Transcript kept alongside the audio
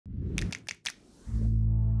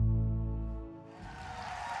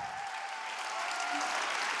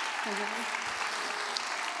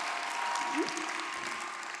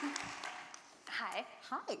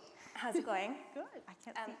Hi. How's it going? Good. I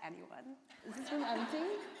can't see anyone. Is this room empty?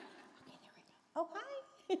 Okay, there we go. Oh, hi.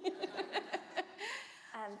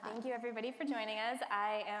 Thank you everybody for joining us.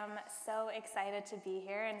 I am so excited to be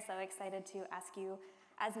here and so excited to ask you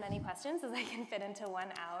as many questions as I can fit into 1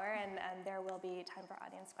 hour, and there will be time for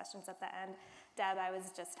audience questions at the end. Deb, I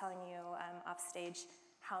was just telling you off stage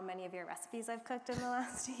how many of your recipes I've cooked in the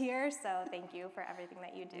last year, so thank you for everything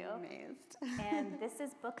that you do. I'm amazed. And this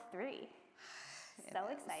is book 3. So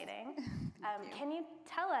exciting. Can you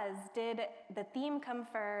tell us, did the theme come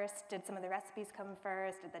first? Did some of the recipes come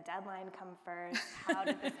first? Did the deadline come first? How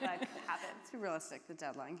did this book happen? It's realistic, the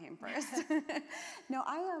deadline came first. No,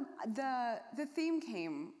 the theme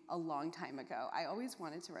came a long time ago. I always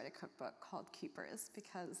wanted to write a cookbook called Keepers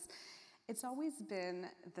because it's always been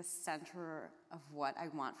the center of what I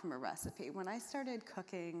want from a recipe. When I started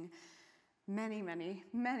cooking many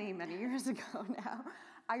years ago now,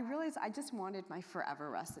 I realized I just wanted my forever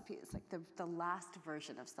recipes, like the last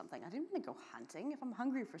version of something. I didn't want to go hunting. If I'm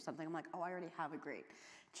hungry for something, I'm like, oh, I already have a great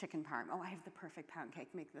chicken parm. Oh, I have the perfect pound cake,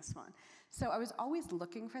 make this one. So I was always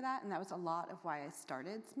looking for that, and that was a lot of why I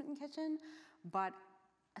started Smitten Kitchen.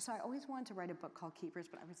 So I always wanted to write a book called Keepers,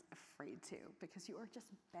 but I was afraid to, because you are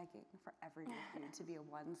just begging for every review to be a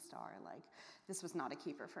 1-star. Like, this was not a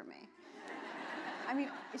keeper for me. I mean,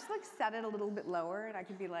 just like set it a little bit lower, and I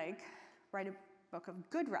could be like, write a book of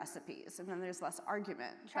good recipes, and then there's less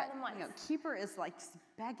argument. Try them once. You know, Keeper is like just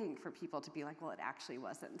begging for people to be like, well, it actually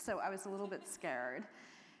wasn't. So I was a little bit scared,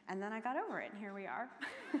 and then I got over it, and here we are.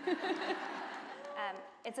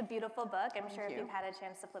 It's a beautiful book. I'm sure Thank if you. you've had a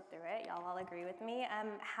chance to flip through it, y'all all agree with me.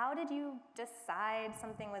 How did you decide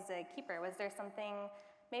something was a keeper? Was there something,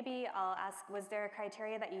 maybe I'll ask, was there a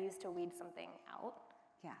criteria that you used to weed something out?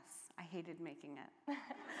 Yes, I hated making it.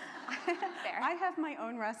 Fair. I have my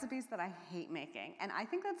own recipes that I hate making, and I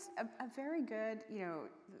think that's a very good,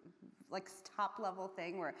 like top level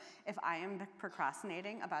thing where if I am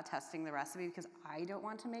procrastinating about testing the recipe because if I don't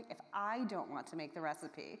want to make the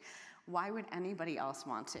recipe, why would anybody else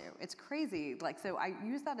want to? It's crazy. Like, so I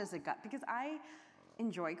use that as a gut because I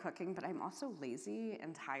enjoy cooking, but I'm also lazy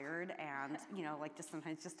and tired and, like just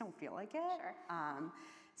sometimes just don't feel like it. Sure.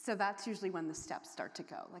 So that's usually when the steps start to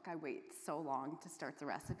go. Like I wait so long to start the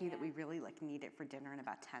recipe that we really like need it for dinner in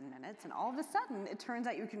about 10 minutes. And all of a sudden, it turns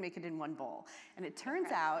out you can make it in 1 bowl. And it turns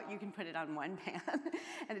out you can put it on 1 pan.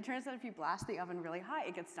 And it turns out if you blast the oven really high,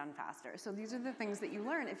 it gets done faster. So these are the things that you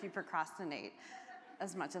learn if you procrastinate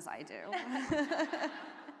as much as I do.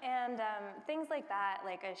 And things like that,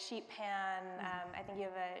 like a sheet pan, I think you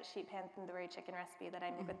have a sheet pan tandoori chicken recipe that I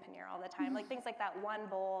make with paneer all the time. Like things like that, 1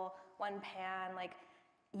 bowl, 1 pan, like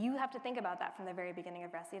you have to think about that from the very beginning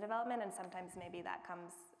of recipe development, and sometimes maybe that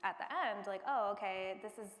comes at the end, like, oh, okay,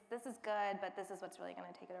 this is good, but this is what's really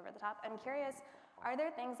gonna take it over the top. I'm curious, are there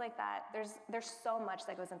things like that? There's so much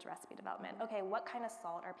that goes into recipe development. Okay, what kind of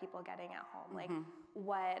salt are people getting at home? Like,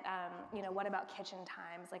 what about kitchen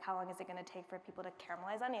times? Like, how long is it gonna take for people to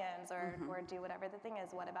caramelize onions or do whatever the thing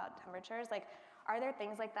is? What about temperatures? Like, are there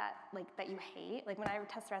things like that you hate? Like, when I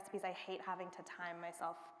test recipes, I hate having to time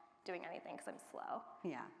myself doing anything because I'm slow.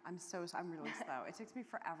 Yeah, I'm really slow. It takes me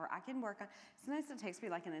forever. I can work on, sometimes it takes me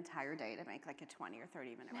like an entire day to make like a 20 or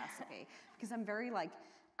 30 minute recipe because I'm very like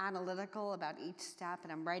analytical about each step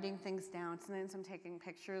and I'm writing things down. Sometimes I'm taking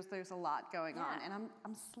pictures. There's a lot going on and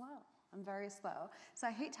I'm slow. I'm very slow. So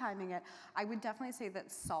I hate timing it. I would definitely say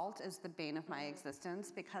that salt is the bane of my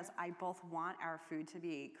existence because I both want our food to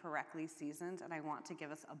be correctly seasoned and I want to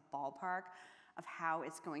give us a ballpark of how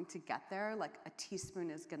it's going to get there. Like a teaspoon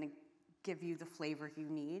is going to give you the flavor you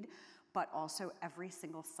need, but also every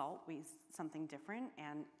single salt weighs something different.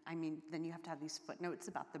 And I mean, then you have to have these footnotes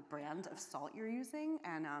about the brand of salt you're using.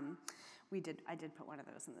 And I did put one of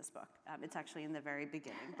those in this book. It's actually in the very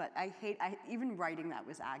beginning, but even writing that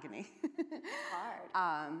was agony.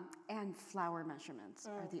 Hard. And flour measurements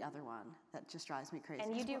are the other one that just drives me crazy.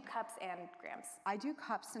 And you do cups and grams. I do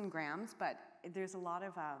cups and grams, but there's a lot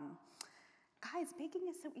of, guys, baking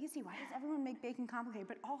is so easy. Why does everyone make baking complicated?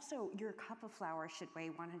 But also, your cup of flour should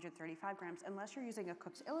weigh 135 grams unless you're using a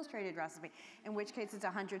Cook's Illustrated recipe, in which case it's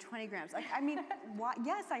 120 grams. Like, I mean,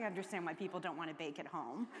 yes, I understand why people don't want to bake at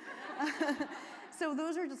home. So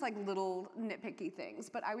those are just like little nitpicky things.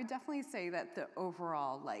 But I would definitely say that the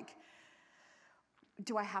overall, like,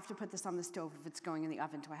 do I have to put this on the stove if it's going in the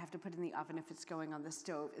oven? Do I have to put it in the oven if it's going on the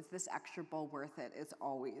stove? Is this extra bowl worth it? Is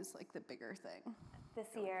always like the bigger thing. This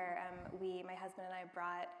year, my husband and I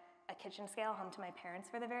brought a kitchen scale home to my parents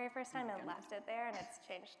for the very first time and left it there, and it's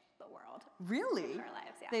changed the world. Really? Our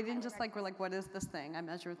lives, yeah. They didn't just like, were like, what is this thing? I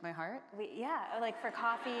measure with my heart? Like for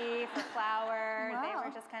coffee, for flour, Wow. they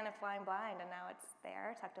were just kind of flying blind, and now it's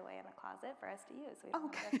there, tucked away in a closet for us to use. We don't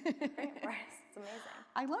Okay. have to bring it for us. It's amazing.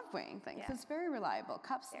 I love weighing things. Yeah. It's very reliable.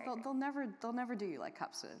 Cups, Very they'll never do you like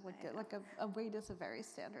cups. Like a weight is a very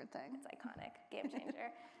standard thing. It's iconic, game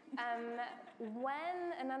changer.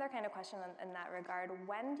 Another kind of question in that regard,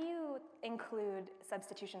 when do you include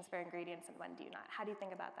substitutions for ingredients and when do you not? How do you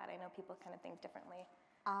think about that? I know people kind of think differently.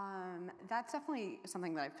 That's definitely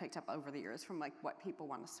something that I've picked up over the years from like what people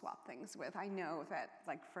want to swap things with. I know that,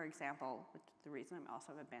 like, for example, the reason I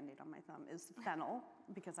also have a Band-Aid on my thumb is fennel,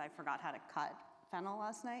 because I forgot how to cut fennel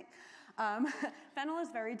last night. Fennel is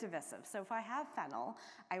very divisive. So if I have fennel,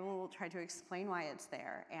 I will try to explain why it's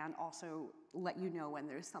there and also let you know when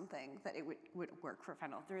there's something that it would work for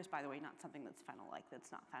fennel. There is, by the way, not something that's fennel-like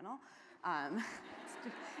that's not fennel.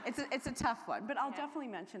 It's a tough one, but I'll definitely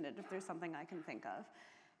mention it if there's something I can think of.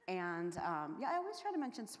 And I always try to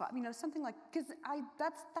mention swap, something like, because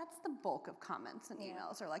that's the bulk of comments and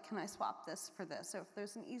emails, or like, can I swap this for this? So if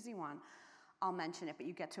there's an easy one, I'll mention it, but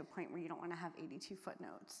you get to a point where you don't want to have 82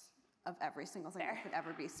 footnotes of every single thing that could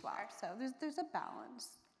ever be swapped. So there's a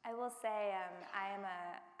balance. I will say I'm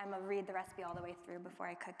a read the recipe all the way through before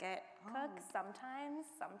I cook it. Cook sometimes.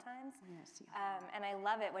 Yes, And I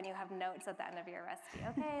love it when you have notes at the end of your recipe.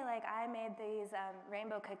 Okay, like I made these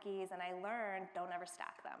rainbow cookies and I learned don't ever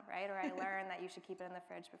stack them, right? Or I learned that you should keep it in the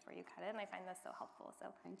fridge before you cut it, and I find this so helpful. So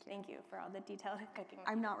thank you for all the detailed cooking.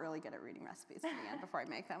 I'm not really good at reading recipes to the end before I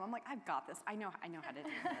make them. I'm like, I've got this. I know how to do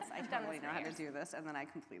this. I totally know how to do this, and then I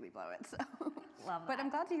completely blow it. So. Love that. But I'm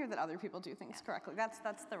glad to hear that other people do things correctly. That's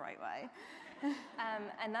the right way.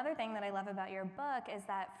 Another thing that I love about your book is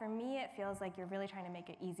that for me it feels like you're really trying to make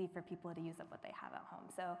it easy for people to use up what they have at home.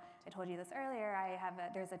 So I told you this earlier,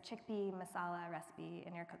 there's a chickpea masala recipe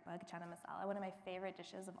in your cookbook, chana masala, one of my favorite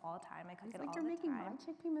dishes of all time. I cook it all the time. You're making my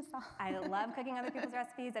chickpea masala. I love cooking other people's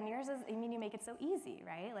recipes, and yours is, you make it so easy,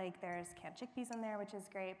 right? Like there's canned chickpeas in there, which is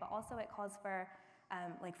great, but also it calls for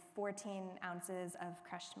like 14 ounces of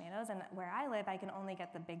crushed tomatoes, and where I live, I can only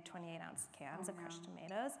get the big 28-ounce cans of crushed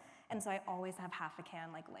tomatoes, and so I always have half a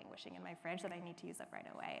can like languishing in my fridge that I need to use up right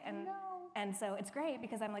away. And so it's great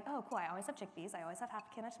because I'm like, oh cool, I always have chickpeas, I always have half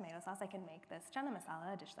a can of tomato sauce, I can make this chana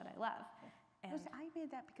masala, a dish that I love. And I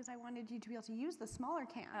made that because I wanted you to be able to use the smaller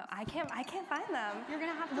cans. Oh, I can't find them. You're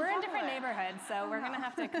gonna have to. We're in different neighborhoods, so we're gonna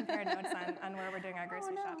have to compare notes on where we're doing our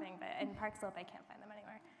grocery shopping. But in Park Slope, I can't find them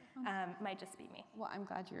anywhere. Might just be me. Well, I'm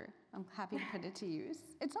happy to put it to use.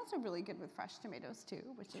 It's also really good with fresh tomatoes too,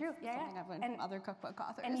 which is something I've learned from other cookbook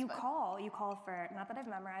authors. And you call for, not that I've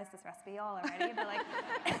memorized this recipe all already, but like,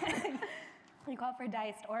 you call for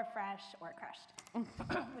diced or fresh or crushed,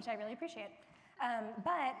 which I really appreciate.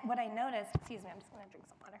 But what I noticed, excuse me, I'm just gonna drink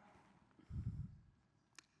some water.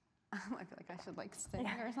 I feel like I should like sing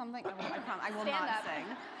or something. I will Stand not up. sing.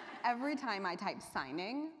 Every time I type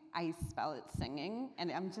signing, I spell it singing,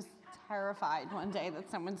 and I'm just terrified one day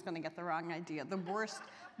that someone's going to get the wrong idea, the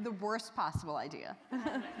worst possible idea.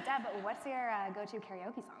 Deb, what's your go-to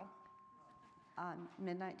karaoke song?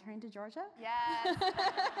 Midnight Train to Georgia? Yes.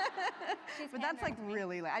 But that's like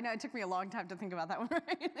really late. I know it took me a long time to think about that one.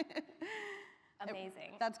 Right?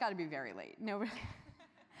 Amazing. That's got to be very late. No.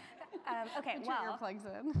 Okay, Put your well, earplugs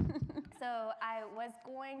in. so I was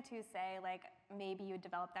going to say, like, maybe you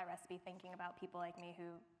developed that recipe thinking about people like me who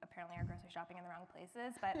apparently are grocery shopping in the wrong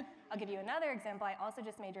places, but I'll give you another example. I also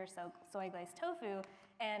just made your soy glazed tofu,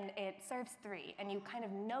 and it serves 3, and you kind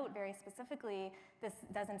of note very specifically this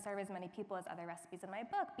doesn't serve as many people as other recipes in my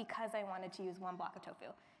book because I wanted to use 1 block of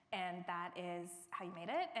tofu, and that is how you made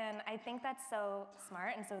it, and I think that's so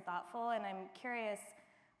smart and so thoughtful, and I'm curious,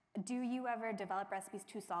 do you ever develop recipes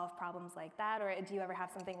to solve problems like that, or do you ever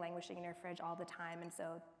have something languishing in your fridge all the time, and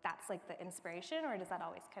so that's like the inspiration, or does that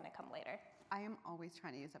always kind of come later? I am always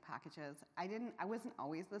trying to use up packages. I wasn't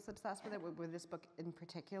always this obsessed with it. With this book in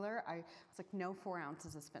particular, I was like, no 4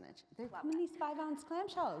 ounces of spinach. They come in these 5-ounce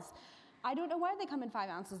clamshells. I don't know why they come in 5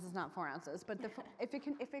 ounces. It's not 4 ounces, but if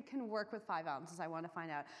it can work with 5 ounces, I want to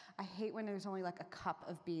find out. I hate when there's only like a cup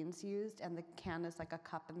of beans used, and the can is like a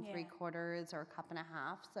cup and 3/4 or a cup and a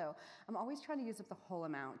half. So I'm always trying to use up the whole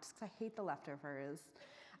amount, just because I hate the leftovers.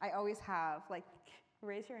 I always have like.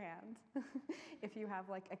 Raise your hand if you have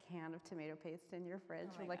like a can of tomato paste in your fridge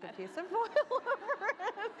with like a piece of foil over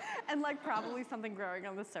it, and like probably something growing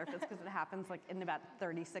on the surface because it happens like in about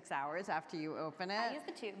 36 hours after you open it. I use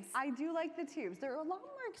the tubes. I do like the tubes. They're a lot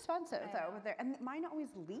more expensive though, and mine always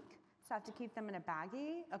leak, so I have to keep them in a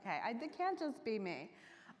baggie. Okay, it can't just be me.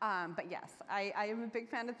 But yes, I am a big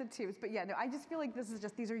fan of the tubes. But yeah, no, I just feel like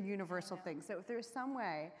these are universal things. So if there's some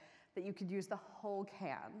way that you could use the whole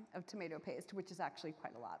can of tomato paste, which is actually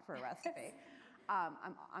quite a lot for a recipe, I'm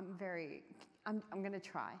gonna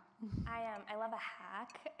try. I love a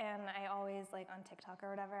hack, and I always, like on TikTok or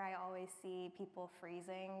whatever, I always see people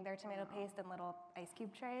freezing their tomato paste in little ice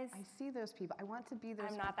cube trays. I see those people. I want to be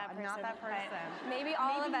those I'm not people. that person. I'm not that person. Maybe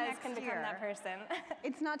all of us next can become year. that person.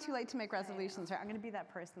 It's not too late to make resolutions, right? I'm gonna be that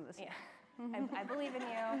person this year. I believe in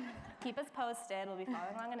you. Keep us posted. We'll be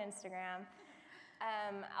following along on Instagram.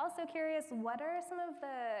 Also curious, what are some of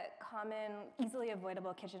the common, easily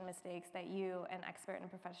avoidable kitchen mistakes that you, an expert and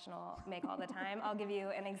professional, make all the time? I'll give you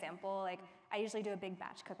an example. Like, I usually do a big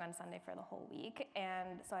batch cook on Sunday for the whole week,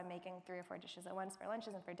 and so I'm making 3 or 4 dishes at once for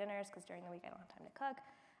lunches and for dinners, because during the week I don't have time to cook.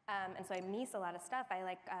 And so I miss a lot of stuff. I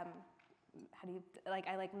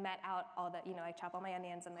met out all the, I chop all my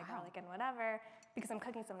onions and my garlic and whatever, because I'm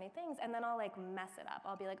cooking so many things, and then I'll like mess it up.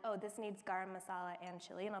 I'll be like, oh, this needs garam masala and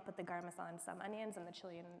chili, and I'll put the garam masala in some onions and the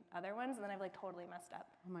chili in other ones, and then I've like totally messed up.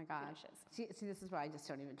 Oh my God. 2 dishes. See, this is why I just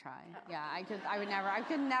don't even try. Yeah, I could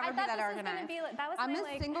never be that organized. I'm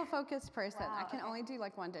a single-focused person. Wow, I can only do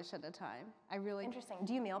like 1 dish at a time. I really. Interesting.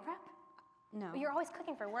 Do you meal prep? No. But you're always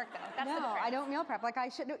cooking for work, though. That's the No, difference. I don't meal prep. Like I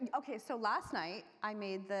should. Okay, so last night I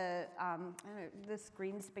made this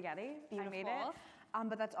green spaghetti. Beautiful. I made it.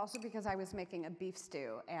 But that's also because I was making a beef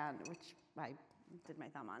stew, which I did my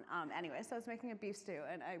thumb on. Anyway, so I was making a beef stew,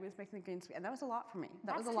 and I was making the green spaghetti, and that was a lot for me.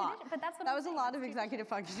 That was a lot. But that's what that I'm was saying. a lot of executive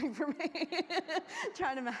functioning for me.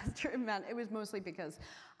 Trying to master it. Man, it was mostly because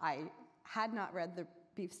I had not read the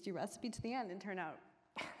beef stew recipe to the end, and turned out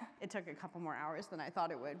it took a couple more hours than I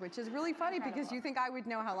thought it would, which is really funny because you think I would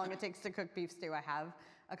know how long it takes to cook beef stew. I have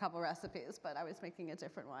a couple recipes, but I was making a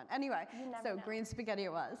different one. Anyway, so green spaghetti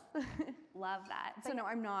it was. Love that. So no,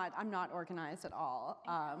 I'm not organized at all.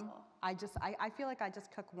 I feel like I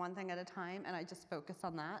just cook one thing at a time, and I just focus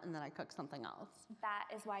on that, and then I cook something else. That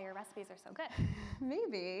is why your recipes are so good.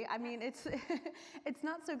 Maybe. I mean, it's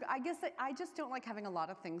not so good. I guess I just don't like having a lot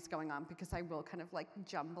of things going on because I will kind of like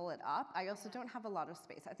jumble it up. I also don't have a lot of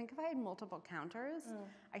space. I think if I had multiple counters,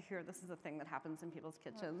 I hear this is a thing that happens in people's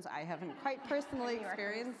kitchens. I haven't quite personally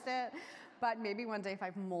experienced it, but maybe one day if I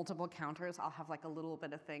have multiple counters, I'll have like a little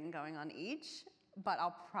bit of thing going on each. But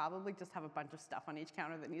I'll probably just have a bunch of stuff on each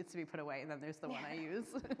counter that needs to be put away, and then there's the one I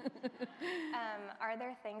use. Are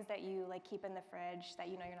there things that you like keep in the fridge that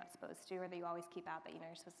you know you're not supposed to, or that you always keep out that you know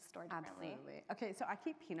you're supposed to store differently? Absolutely. Okay, so I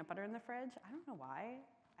keep peanut butter in the fridge. I don't know why.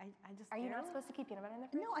 I just Are you not supposed to keep peanut butter in the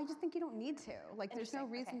fridge? No, I just think you don't need to. Like, there's no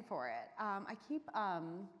reason for it. I keep.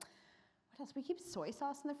 What else? We keep soy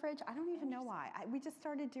sauce in the fridge. I don't even know why. We just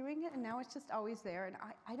started doing it, and now it's just always there. And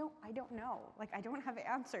I don't know. Like, I don't have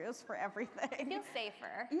answers for everything. It feels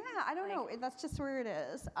safer. Yeah, I don't know. That's just where it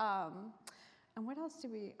is. And what else do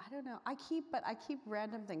we? I don't know. I keep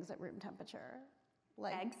random things at room temperature,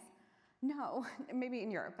 like eggs. No, maybe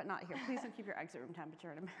in Europe, but not here. Please don't keep your eggs at room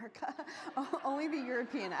temperature in America. Only the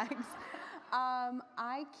European eggs.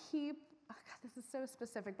 I keep. Oh God, this is so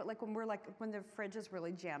specific, but like when the fridge is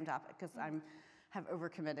really jammed up because have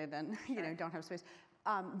overcommitted and don't have space,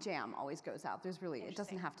 jam always goes out. It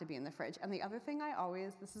doesn't have to be in the fridge. And the other thing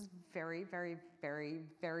this is very, very, very,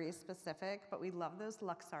 very specific, but we love those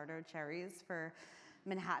Luxardo cherries for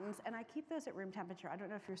Manhattans, and I keep those at room temperature. I don't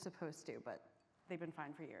know if you're supposed to, but they've been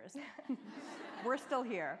fine for years. We're still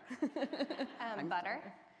here. Butter.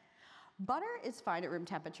 Butter is fine at room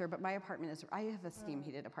temperature, but I have a steam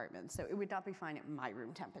heated apartment, so it would not be fine at my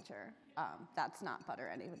room temperature. That's not butter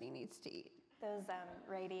anybody needs to eat. Those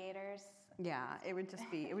radiators. Yeah,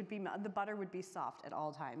 the butter would be soft at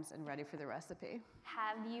all times and ready for the recipe.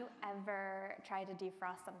 Have you ever tried to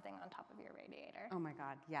defrost something on top of your radiator? Oh my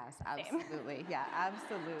God, yes, absolutely. Same. Yeah,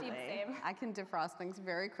 absolutely. Deep same. I can defrost things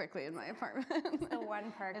very quickly in my apartment. It's the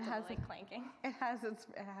one perk of like clanking. It has its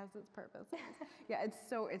purpose. Yeah, it's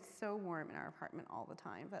so warm in our apartment all the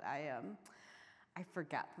time that I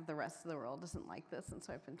forget that the rest of the world isn't like this, and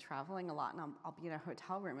so I've been traveling a lot, and I'll be in a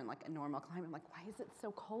hotel room in like a normal climate. I'm like, why is it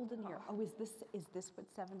so cold in here? Oh, is this what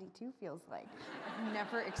 72 feels like? I've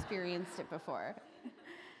never experienced it before.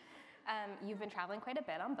 You've been traveling quite a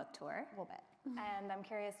bit on book tour. A little bit. And I'm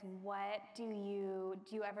curious, do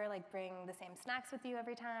you ever like bring the same snacks with you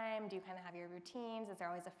every time? Do you kind of have your routines? Is there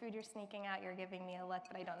always a food you're sneaking out? You're giving me a look,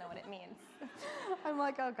 but I don't know what it means. I'm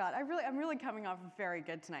like, oh God, I'm really coming off very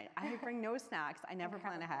good tonight. I bring no snacks. I never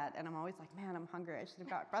plan ahead, and I'm always like, man, I'm hungry. I should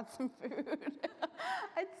have brought some food.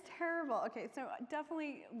 It's terrible. Okay, so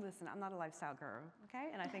definitely, listen, I'm not a lifestyle guru, okay?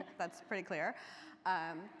 And I think that's pretty clear.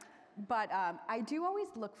 But I do always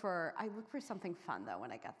look for something fun though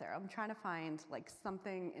when I get there. I'm trying to find like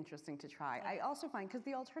something interesting to try. I also find, because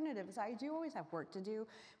the alternative is I do always have work to do,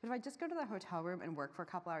 but if I just go to the hotel room and work for a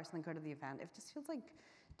couple hours and then go to the event, it just feels like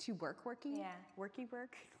too worky. Yeah. Worky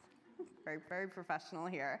work. Very, very professional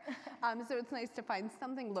here. So it's nice to find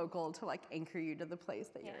something local to like anchor you to the place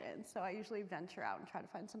that you're in. So I usually venture out and try to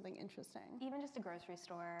find something interesting. Even just a grocery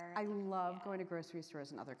store. I love going to grocery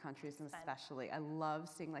stores in other countries, and especially I love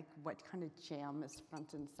seeing like what kind of jam is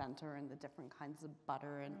front and center and the different kinds of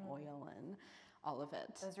butter and oil and all of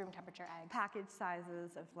it. Those room temperature eggs. Package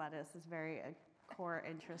sizes of lettuce is very a core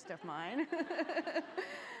interest of mine.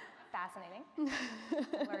 Fascinating.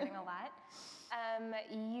 Learning a lot.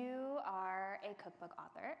 You are a cookbook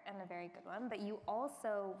author, and a very good one, but you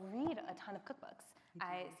also read a ton of cookbooks.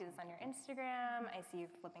 I see this on your Instagram, I see you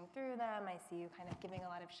flipping through them, I see you kind of giving a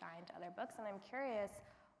lot of shine to other books, and I'm curious,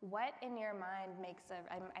 what in your mind makes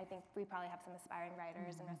I think we probably have some aspiring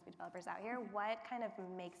writers and recipe developers out here, what kind of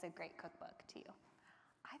makes a great cookbook to you?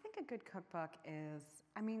 I think a good cookbook is,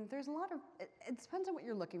 I mean, there's a lot of, it depends on what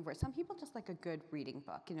you're looking for. Some people just like a good reading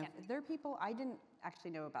book. You know, there are people, I didn't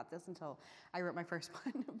actually know about this until I wrote my first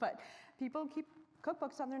one, but people keep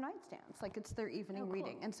cookbooks on their nightstands, like it's their evening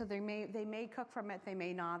reading. And so they may cook from it, they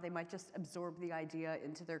may not, they might just absorb the idea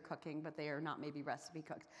into their cooking, but they are not maybe recipe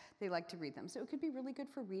cooks. They like to read them. So it could be really good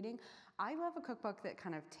for reading. I love a cookbook that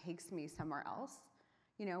kind of takes me somewhere else.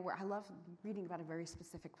 You know, where I love reading about a very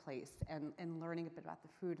specific place and learning a bit about the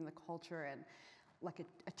food and the culture and like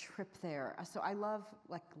a trip there. So I love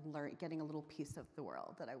like getting a little piece of the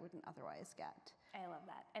world that I wouldn't otherwise get. I love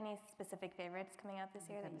that. Any specific favorites coming out this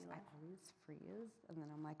year that you love? I always freeze, and then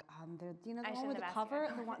I'm like, you know, the I one with the shouldn't have cover,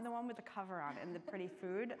 asked you. the one with the cover on it and the pretty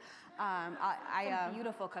food. Some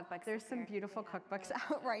beautiful cookbooks. There's some beautiful cookbooks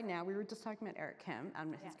out right now. We were just talking about Eric Kim,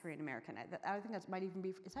 his Korean American. I think that might even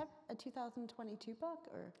be. Is that a 2022 book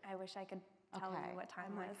or? I wish I could tell you what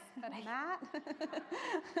time was. But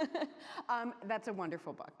that's a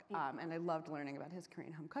wonderful book, and I loved learning about his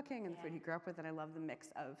Korean home cooking and the food he grew up with, and I love the mix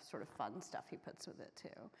of sort of fun stuff he puts with it too.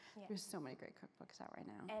 Yeah. There's so many great cookbooks out right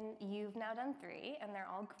now. And you've now done 3, and they're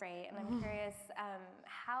all great. And I'm curious,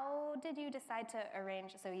 how did you decide to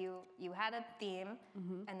arrange? So you had a theme,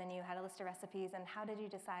 and then you had a list of recipes. And how did you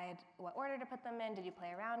decide what order to put them in? Did you play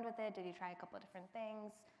around with it? Did you try a couple of different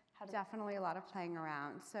things? Definitely a lot of playing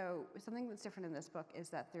around. So something that's different in this book is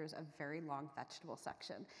that there's a very long vegetable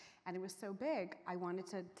section. And it was so big, I wanted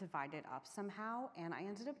to divide it up somehow, and I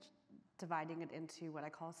ended up dividing it into what I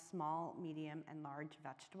call small, medium, and large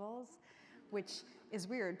vegetables, which is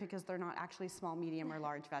weird because they're not actually small, medium, or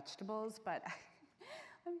large vegetables, but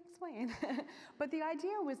let me explain. But the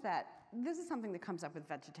idea was that this is something that comes up with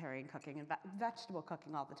vegetarian cooking and vegetable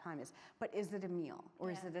cooking all the time but is it a meal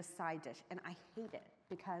or is it a side dish? And I hate it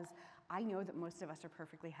because I know that most of us are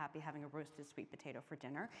perfectly happy having a roasted sweet potato for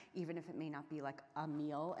dinner, even if it may not be like a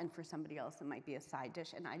meal, and for somebody else it might be a side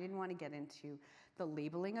dish, and I didn't want to get into the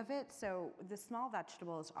labeling of it. So the small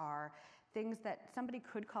vegetables are things that somebody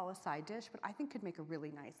could call a side dish, but I think could make a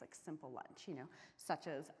really nice, like simple lunch, you know, such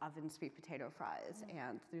as oven sweet potato fries,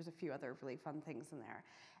 and there's a few other really fun things in there.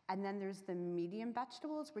 And then there's the medium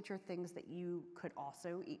vegetables, which are things that you could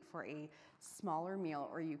also eat for a smaller meal,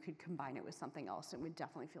 or you could combine it with something else. It would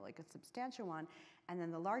definitely feel like a substantial one. And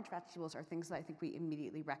then the large vegetables are things that I think we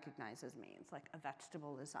immediately recognize as mains, like a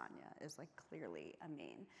vegetable lasagna is like clearly a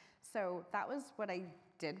main. So that was what I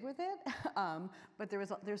did with it. But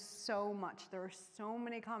there's so much, there are so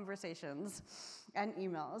many conversations and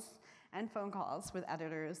emails and phone calls with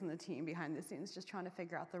editors and the team behind the scenes, just trying to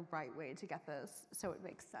figure out the right way to get this so it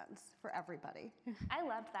makes sense for everybody. I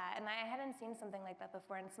loved that, and I hadn't seen something like that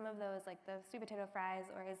before. And some of those, like the sweet potato fries,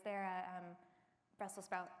 or is there a Brussels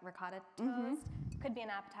sprout ricotta toast? Could be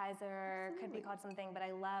an appetizer, could be called something, but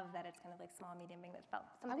I love that it's kind of like small, medium, big. That felt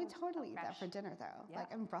something. I would totally eat that for dinner though. Yeah.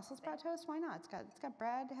 Like, Brussels sprout toast, why not? It's got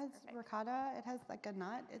bread, it has ricotta, it has like a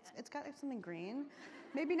nut, it's got something green.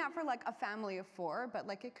 Maybe not for like a family of 4, but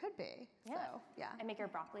like it could be. Yeah. So, yeah. I make your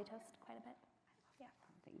broccoli toast quite a bit. Yeah.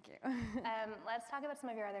 Thank you. Let's talk about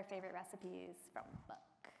some of your other favorite recipes from the book.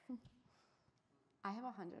 I have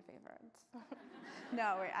 100 favorites.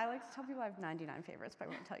 No, wait, I like to tell people I have 99 favorites, but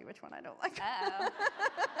I won't tell you which one I don't like. Uh-oh.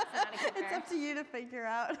 It's up to you to figure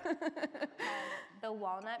out. The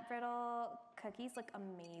walnut brittle cookies look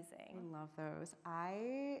amazing. I love those.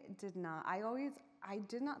 I did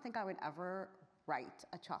not think I would ever write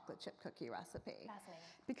a chocolate chip cookie recipe. Fascinating.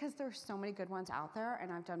 Because there's so many good ones out there,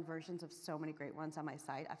 and I've done versions of so many great ones on my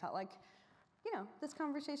site. I felt like, you know, this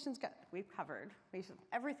conversation's good. We've covered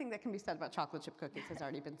everything that can be said about chocolate chip cookies has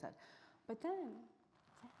already been said. But then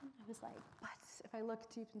I was like, but if I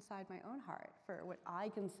look deep inside my own heart for what I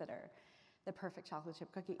consider the perfect chocolate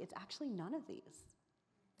chip cookie, it's actually none of these.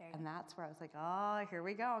 And that's where I was like, oh, here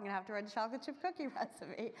we go. I'm gonna have to write a chocolate chip cookie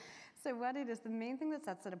recipe. So what it is, the main thing that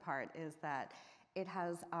sets it apart is that it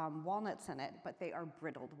has walnuts in it, but they are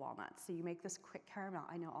brittled walnuts. So you make this quick caramel.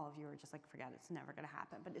 I know all of you are just like, forget it, it's never gonna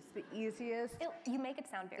happen, but it's the easiest. You make it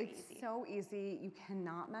sound very easy. It's so easy, you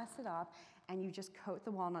cannot mess it up, and you just coat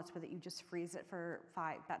the walnuts with it. You just freeze it for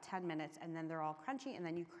about 10 minutes, and then they're all crunchy, and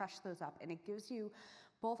then you crush those up, and it gives you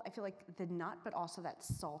both, I feel like, the nut, but also that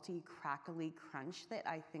salty, crackly crunch that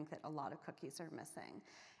I think that a lot of cookies are missing.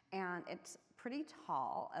 And it's pretty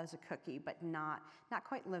tall as a cookie, but not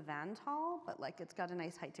quite Levain tall, but like it's got a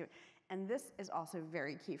nice height to it. And this is also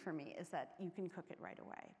very key for me, is that you can cook it right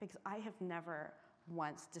away. Because I have never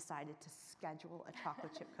once decided to schedule a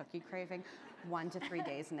chocolate chip cookie craving 1 to 3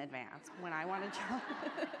 days in advance. When I want a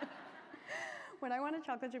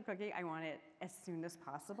chocolate chip cookie, I want it as soon as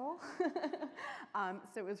possible.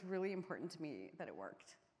 So it was really important to me that it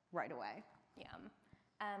worked right away. Yum.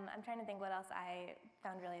 I'm trying to think what else I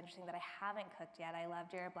found really interesting that I haven't cooked yet. I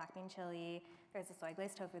loved your black bean chili. There's a soy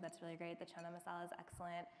glazed tofu that's really great. The chana masala is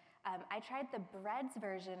excellent. I tried the Bread's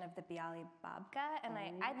version of the bialy babka, and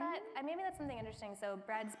I thought maybe that's something interesting. So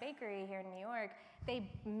Bread's Bakery here in New York, they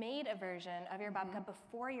made a version of your babka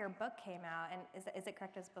before your book came out, and is it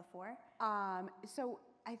correct as before? So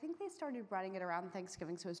I think they started running it around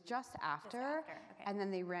Thanksgiving, so it was just after. Okay. And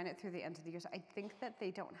then they ran it through the end of the year. So I think that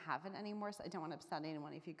they don't have it anymore, so I don't want to upset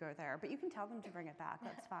anyone if you go there. But you can tell them to bring it back,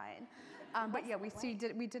 that's fine. But yeah,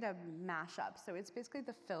 we did a mashup. So it's basically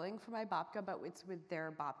the filling for my babka, but it's with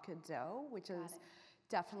their babka dough, which is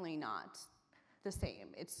definitely not the same.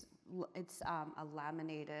 It's a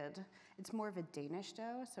laminated, it's more of a Danish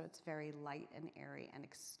dough, so it's very light and airy and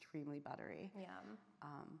extremely buttery. Yum.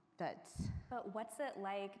 But what's it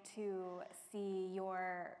like to see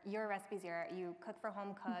your recipes? You cook for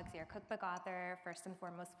home cooks, you're a cookbook author first and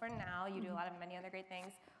foremost for now. You do a lot of many other great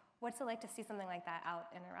things. What's it like to see something like that out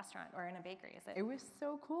in a restaurant or in a bakery? It was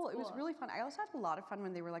so cool. It was really fun. I also had a lot of fun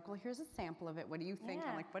when they were like, well, here's a sample of it. What do you think?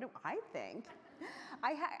 Yeah. I'm like, what do I think?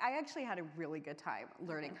 I actually had a really good time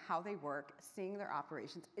learning how they work, seeing their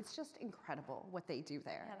operations. It's just incredible what they do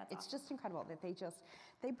there. Yeah, that's it's just incredible that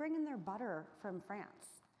they bring in their butter from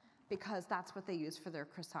France, because that's what they use for their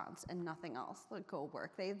croissants and nothing else. Like, go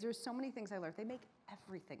work. There's so many things I learned. They make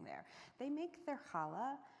everything there. They make their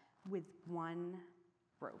challah with one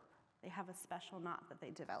rope. They have a special knot that they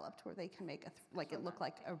developed where they can make it look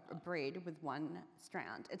like a braid with one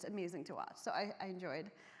strand. It's amazing to watch. So I enjoy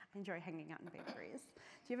hanging out in bakeries.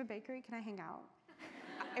 Do you have a bakery? Can I hang out?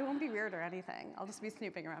 It won't be weird or anything. I'll just be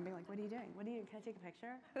snooping around, being like, what are you doing? What are you doing? Can I take a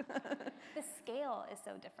picture? The scale is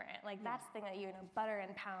so different. Like, that's the thing that butter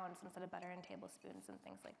in pounds instead of butter in tablespoons and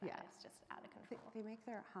things like that. It's just out of control. They make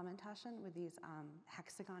their hamantaschen with these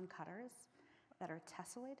hexagon cutters that are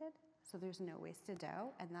tessellated, so there's no wasted dough,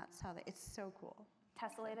 and that's how it's so cool.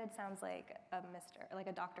 Tessellated sounds like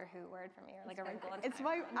a Doctor Who word for me, or like a wrinkle in It's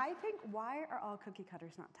time. I think, why are all cookie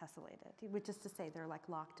cutters not tessellated? Which is to say they're like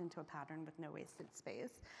locked into a pattern with no wasted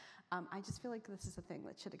space. I just feel like this is a thing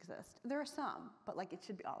that should exist. There are some, but like it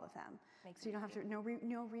should be all of them. So you don't have to, no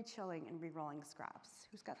re-chilling and re-rolling scraps.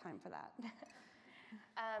 Who's got time for that?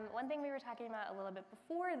 One thing we were talking about a little bit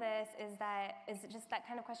before this is just that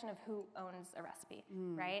kind of question of who owns a recipe,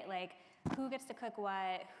 right? Like, who gets to cook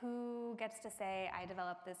what? Who gets to say, I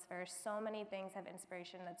developed this first? So many things have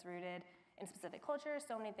inspiration that's rooted in specific cultures.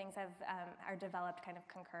 So many things are developed kind of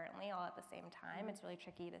concurrently, all at the same time. It's really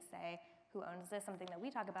tricky to say who owns this. Something that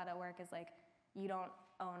we talk about at work is like, you don't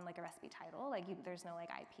own like a recipe title. Like, there's no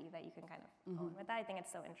like IP that you can kind of own with that. I think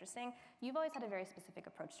it's so interesting. You've always had a very specific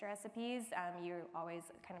approach to recipes. You always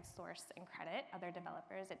kind of source and credit other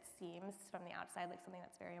developers. It seems from the outside like something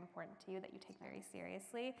that's very important to you, that you take very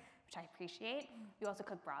seriously, which I appreciate. You also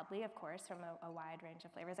cook broadly, of course, from a wide range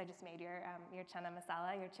of flavors. I just made your chana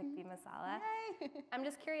masala, your chickpea masala. Yay! I'm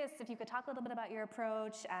just curious if you could talk a little bit about your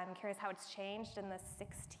approach. I'm curious how it's changed in the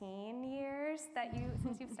 16 years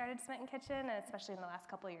since you've started Smitten Kitchen, and especially in the last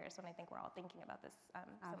couple of years when I think we're all thinking about this so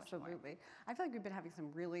much more. Absolutely. I feel like we've been having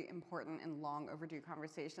some really important and long overdue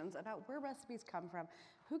conversations about where recipes come from,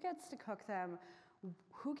 who gets to cook them,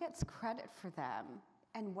 who gets credit for them,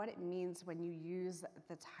 and what it means when you use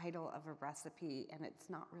the title of a recipe and it's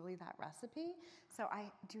not really that recipe. So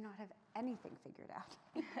I do not have anything figured out.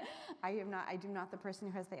 I am not the person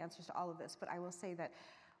who has the answers to all of this, but I will say that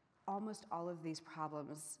almost all of these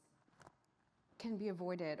problems can be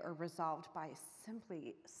avoided or resolved by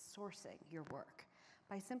simply sourcing your work,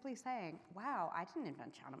 by simply saying, wow, I didn't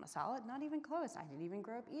invent chana masala, not even close. I didn't even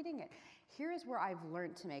grow up eating it. Here's where I've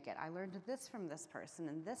learned to make it. I learned this from this person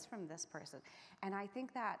and this from this person. And I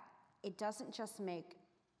think that it doesn't just make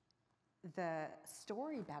the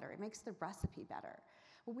story better, it makes the recipe better.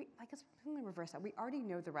 Well, I guess we can reverse that. We already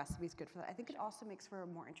know the recipe is good for that. I think it also makes for a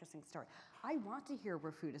more interesting story. I want to hear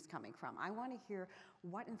where food is coming from. I want to hear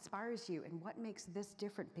what inspires you and what makes this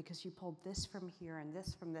different because you pulled this from here and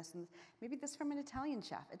this from this and maybe this from an Italian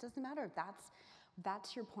chef. It doesn't matter if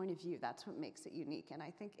that's your point of view. That's what makes it unique. And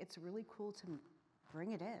I think it's really cool to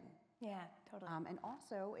bring it in. Yeah, totally. And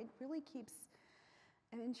also, it really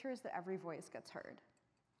ensures that every voice gets heard.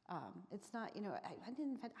 It's not, I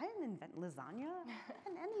didn't invent lasagna,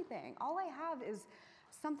 and anything. All I have is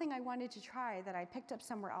something I wanted to try that I picked up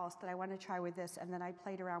somewhere else that I wanted to try with this, and then I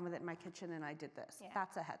played around with it in my kitchen and I did this. Yeah.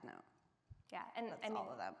 That's a head note. Yeah, and that's I mean,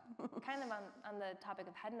 all of them. Kind of on the topic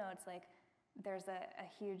of head notes, like there's a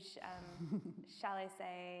huge, shall I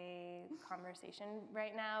say, conversation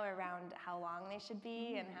right now around how long they should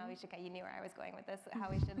be and how we should, you knew where I was going with this,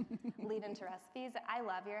 how we should lead into recipes. I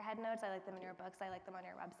love your head notes. I like them in your books. I like them on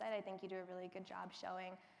your website. I think you do a really good job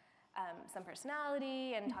showing some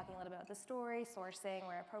personality and talking a little bit about the story, sourcing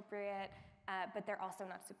where appropriate, but they're also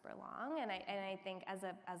not super long. And I think as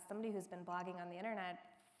somebody who's been blogging on the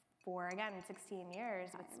internet for, again, 16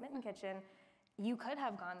 years with Smitten Kitchen, you could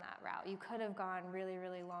have gone that route. You could have gone really,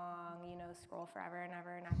 really long, scroll forever and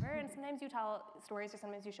ever and ever. And sometimes you tell stories or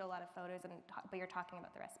sometimes you show a lot of photos, but you're talking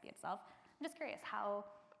about the recipe itself. I'm just curious,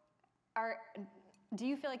 do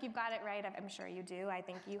you feel like you've got it right? I'm sure you do. I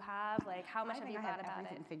think you have. Like, how much have you thought about it? I think I have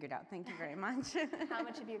everything figured out. Thank you very much. How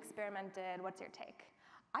much have you experimented? What's your take?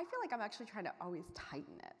 I feel like I'm actually trying to always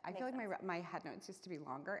tighten it. I feel like my head notes used to be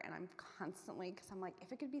longer, and I'm constantly, because I'm like,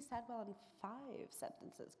 if it could be said well in 5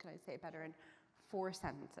 sentences, could I say it better in 4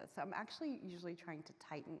 sentences? So I'm actually usually trying to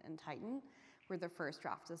tighten and tighten, where the first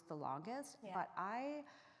draft is the longest. Yeah. But I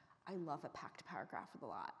love a packed paragraph with a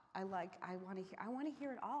lot. I want to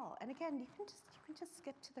hear it all. And again, you can just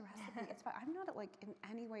skip to the recipe. It's fine. I'm not in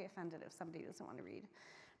any way offended if somebody doesn't want to read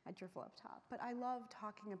my drivel up top. But I love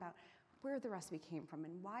talking about where the recipe came from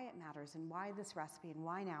and why it matters and why this recipe and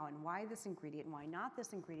why now and why this ingredient and why not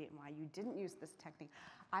this ingredient and why you didn't use this technique.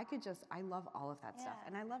 I love all of that stuff.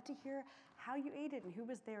 And I love to hear how you ate it and who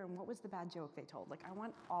was there and what was the bad joke they told. I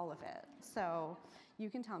want all of it. So you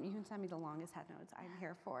can send me the longest head notes. I'm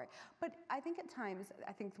here for it. But I think at times,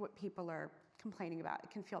 what people are complaining about,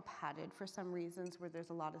 it can feel padded for some reasons where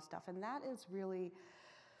there's a lot of stuff. And that is really,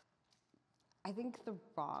 I think the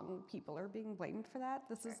wrong people are being blamed for that.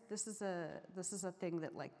 This is a thing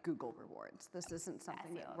that Google rewards. This isn't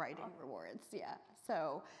something that writing rewards. Yeah.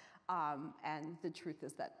 So, and the truth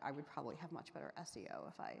is that I would probably have much better SEO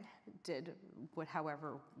if I did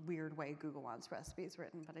however weird way Google wants recipes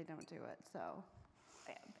written, but I don't do it. So.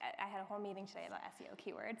 I had a whole meeting today about SEO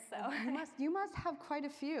keywords. So you must have quite a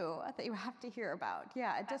few that you have to hear about.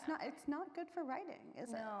 Yeah, it's not good for writing, is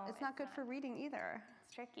it? It's not good for reading either.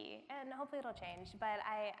 It's tricky, and hopefully it'll change. But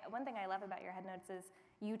one thing I love about your head notes is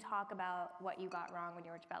you talk about what you got wrong when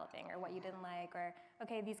you were developing, or what you didn't like, or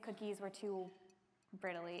okay, these cookies were too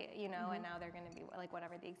brittly, and now they're going to be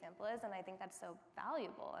whatever the example is. And I think that's so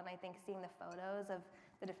valuable. And I think seeing the photos of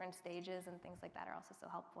the different stages and things like that are also so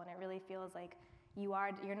helpful. And it really feels like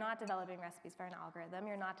you're not developing recipes for an algorithm.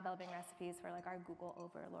 You're not developing recipes for our Google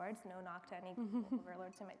overlords. No knock to any Google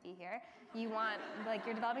overlords who might be here. You're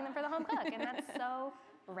developing them for the home cook, and that's so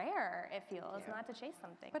rare, it feels, not to chase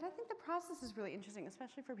something. But I think the process is really interesting,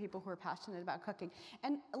 especially for people who are passionate about cooking.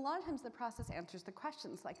 And a lot of times the process answers the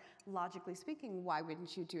questions, logically speaking, why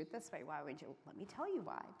wouldn't you do it this way? Why would you? Let me tell you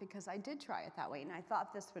why. Because I did try it that way, and I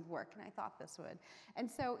thought this would work, and I thought this would. And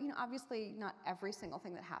so, obviously not every single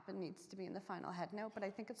thing that happened needs to be in the final head note, but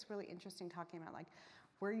I think it's really interesting talking about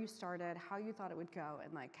where you started, how you thought it would go,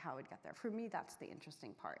 and how it would get there. For me, that's the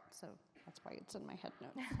interesting part. So that's why it's in my head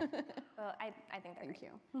notes. Well, I think they're Thank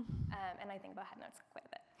great. you. And I think about head notes quite a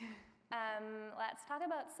bit. Let's talk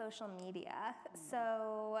about social media.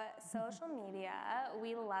 So social media,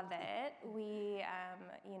 we love it.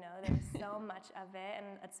 There's so much of it,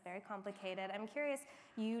 and it's very complicated. I'm curious,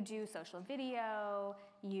 you do social video,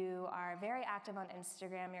 you are very active on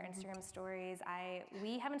Instagram, your Instagram stories.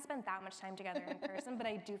 We haven't spent that much time together in person, but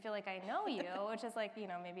I do feel like I know you, which is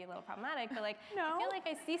maybe a little problematic, but no, I feel like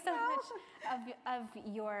I see so much of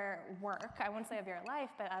your work. I won't say of your life,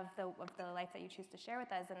 but of the life that you choose to share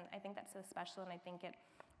with us, and I think that's so special, and I think it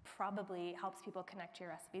probably helps people connect to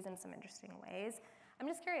your recipes in some interesting ways. I'm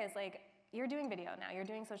just curious, you're doing video now, you're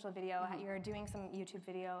doing social video, you're doing some YouTube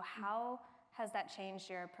video. How has that changed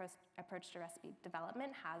your approach to recipe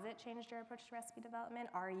development? Has it changed your approach to recipe development?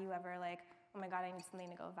 Are you ever like, oh my God, I need something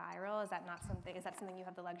to go viral? Is that something you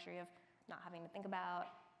have the luxury of not having to think about?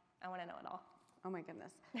 I want to know it all. Oh my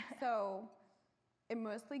goodness. So it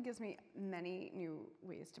mostly gives me many new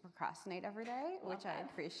ways to procrastinate every day, which I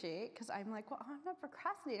appreciate, because I'm like, well, I'm not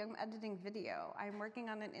procrastinating, I'm editing video. I'm working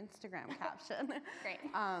on an Instagram caption. Great.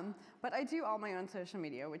 But I do all my own social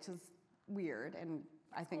media, which is weird and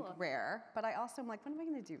I think rare. But I also am like, what am I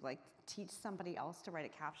going to do? Like teach somebody else to write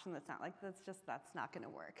a caption that's not like, that's not going to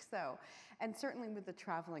work. So, and certainly with the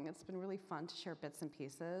traveling, it's been really fun to share bits and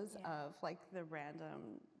pieces of like the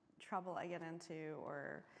random trouble I get into,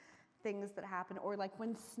 or things that happen, or like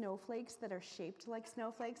when snowflakes that are shaped like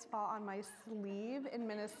snowflakes fall on my sleeve in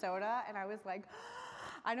Minnesota, and I was like,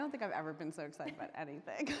 I don't think I've ever been so excited about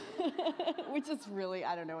anything, which is really,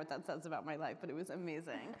 I don't know what that says about my life, but it was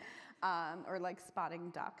amazing. Or like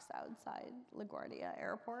spotting ducks outside LaGuardia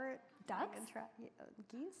Airport. Ducks?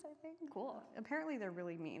 Geese, I think. Cool. Apparently they're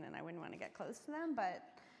really mean and I wouldn't want to get close to them, but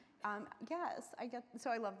yes, so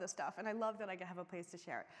I love this stuff, and I love that I have a place to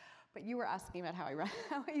share it. But you were asking about how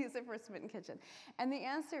I use it for Smitten Kitchen. And the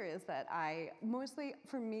answer is that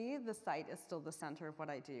for me, the site is still the center of what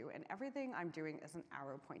I do, and everything I'm doing is an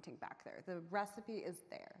arrow pointing back there. The recipe is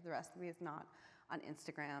there. The recipe is not on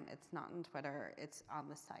Instagram, it's not on Twitter, it's on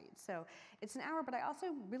the site. So it's an arrow, but I also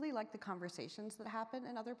really like the conversations that happen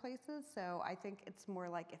in other places. So I think it's more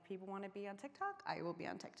like if people want to be on TikTok, I will be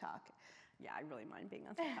on TikTok. Yeah, I really mind being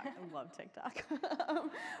on TikTok. I love TikTok.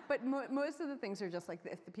 But most of the things are just like,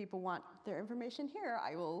 if the people want their information here,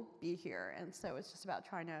 I will be here. And so it's just about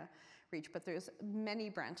trying to reach. But there's many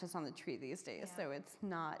branches on the tree these days. So it's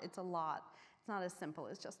a lot. It's not as simple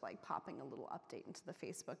as just like popping a little update into the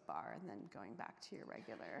Facebook bar and then going back to your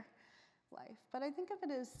regular life. But I think of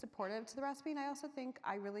it as supportive to the recipe. And I also think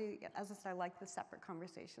I really, as I said, I like the separate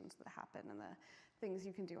conversations that happen and the things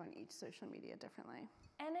you can do on each social media differently.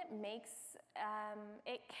 And it makes,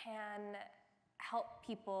 it can help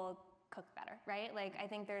people cook better, right? Like I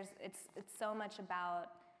think it's so much about,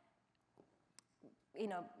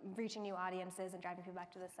 reaching new audiences and driving people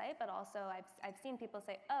back to the site, but also I've seen people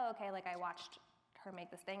say, oh, okay, like I watched her make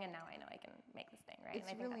this thing and now I know I can make this thing, right? It's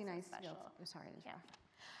and I think really that's nice to be able to, sorry to interrupt.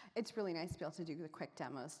 It's really nice to be able to do the quick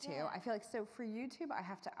demos too. I feel like, so for YouTube, I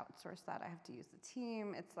have to outsource that. I have to use the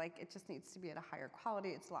team. It's like, it just needs to be at a higher quality.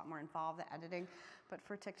 It's a lot more involved, the editing. But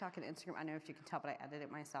for TikTok and Instagram, I don't know if you can tell, but I edit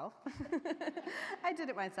it myself. I did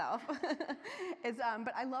it myself.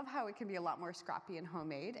 But I love how it can be a lot more scrappy and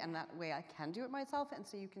homemade, and that way I can do it myself. And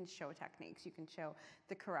so you can show techniques. You can show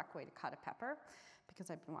the correct way to cut a pepper. Because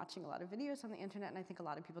I've been watching a lot of videos on the internet, and I think a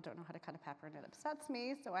lot of people don't know how to cut a pepper, and it upsets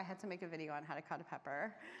me, so I had to make a video on how to cut a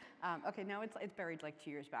pepper. Okay, now it's buried like 2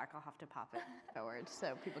 years back. I'll have to pop it forward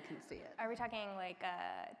so people can see it. Are we talking like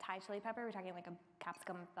a Thai chili pepper? Are we talking like a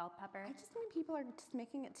capsicum bell pepper? I just think people are just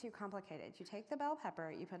making it too complicated. You take the bell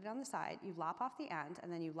pepper, you put it on the side, you lop off the end,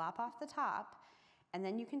 and then you lop off the top, and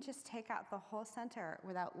then you can just take out the whole center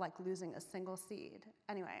without like losing a single seed.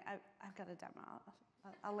 Anyway, I've got a demo.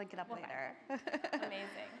 I'll link it up later.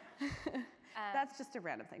 Amazing. That's just a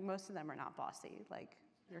random thing. Most of them are not bossy, like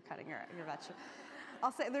you're cutting your vegetables.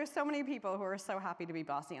 I'll say there's so many people who are so happy to be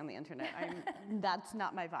bossy on the internet. That's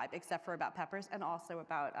not my vibe, except for about peppers and also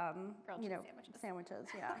about sandwiches.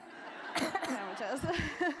 Yeah, sandwiches.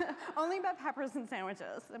 Only about peppers and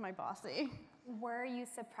sandwiches am I bossy. Were you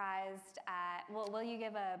surprised at? Well, will you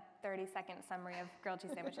give a 30-second summary of grilled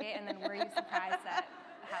cheese sandwich gate, and then were you surprised at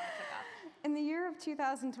how it took off? In the year of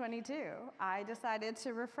 2022, I decided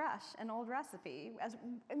to refresh an old recipe.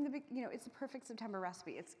 It's a perfect September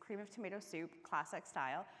recipe. It's cream of tomato soup, classic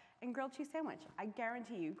style, and grilled cheese sandwich. I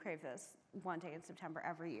guarantee you crave this one day in September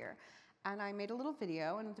every year. And I made a little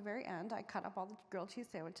video, and at the very end, I cut up all the grilled cheese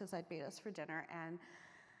sandwiches I'd made us for dinner, and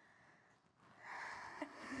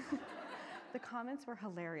the comments were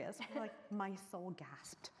hilarious. Like, my soul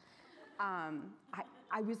gasped.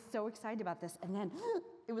 I was so excited about this, and then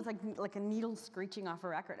it was like a needle screeching off a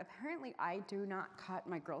record. Apparently, I do not cut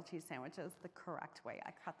my grilled cheese sandwiches the correct way.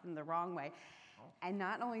 I cut them the wrong way. And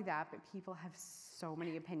not only that, but people have so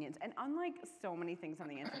many opinions. And unlike so many things on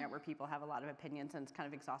the internet where people have a lot of opinions and it's kind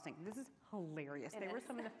of exhausting, this is hilarious. They were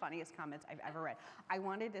some of the funniest comments I've ever read. I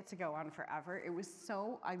wanted it to go on forever. It was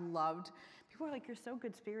I loved, people were like, you're so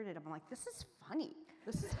good-spirited. I'm like, this is funny.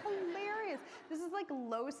 This is hilarious. This is like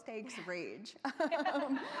low-stakes rage.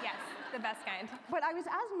 Yes, the best kind. But I was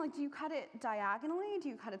asking, like, do you cut it diagonally? Do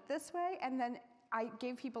you cut it this way? And then I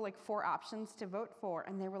gave people like 4 options to vote for,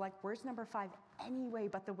 and they were like, where's number 5 anyway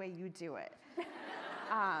but the way you do it?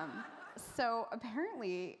 So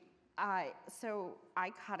apparently, I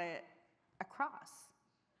cut it across.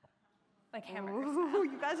 Like hamburger Ooh, style.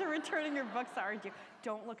 you guys are returning your books, aren't you?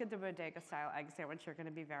 Don't look at the bodega-style egg sandwich. You're going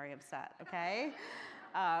to be very upset, okay?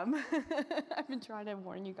 I've been trying to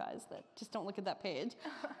warn you guys that just don't look at that page.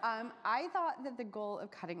 I thought that the goal of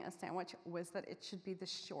cutting a sandwich was that it should be the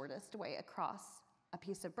shortest way across a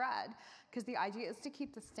piece of bread, because the idea is to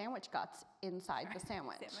keep the sandwich guts inside the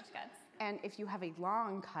sandwich. Sandwich guts. And if you have a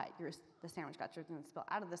long cut, the sandwich guts are going to spill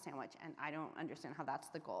out of the sandwich, and I don't understand how that's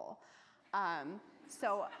the goal.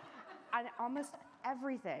 So on almost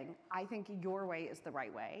everything, I think your way is the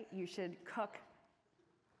right way. You should cook,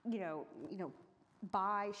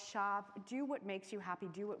 buy, shop, do what makes you happy,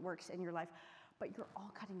 do what works in your life, but you're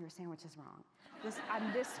all cutting your sandwiches wrong.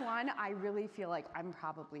 On this one, I really feel like I'm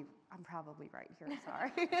probably right here,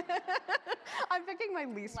 sorry. I'm picking my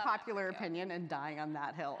least popular opinion and dying on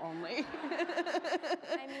that hill only.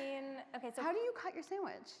 I mean, okay, so how do you cut your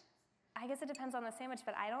sandwich? I guess it depends on the sandwich,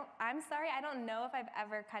 but I'm sorry, I don't know if I've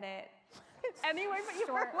ever cut it Anyway, but you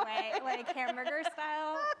short way, like hamburger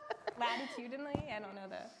style, latitudinally. I don't know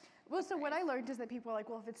Well, so what I learned is that people are like,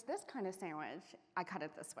 well, if it's this kind of sandwich, I cut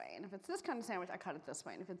it this way. And if it's this kind of sandwich, I cut it this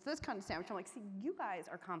way. And if it's this kind of sandwich, I'm like, see, you guys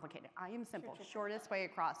are complicated. I am simple. Shortest way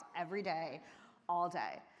across every day, all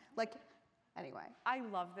day. Like, anyway, I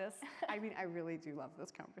love this. I mean, I really do love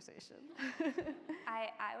this conversation.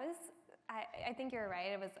 I think you're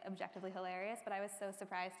right. It was objectively hilarious, but I was so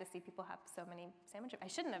surprised to see people have so many sandwiches. I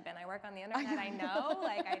shouldn't have been. I work on the internet. I know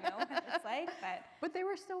what it's like, But they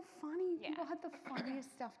were so funny. Yeah. People had the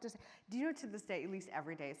funniest stuff to say. Do you know, to this day, at least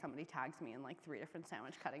every day, somebody tags me in like 3 different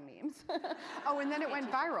sandwich cutting memes. Oh, and then it went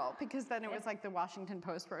viral, because then it was like the Washington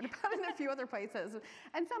Post wrote about it and a few other places.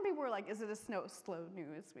 And some people were like, is it a slow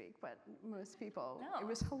news week? But most people, No. It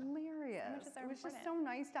was hilarious. Sandwiches are It was just important. so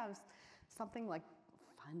nice to have something like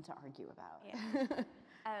fun to argue about. Yeah.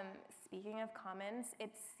 Speaking of comments,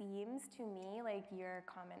 it seems to me like your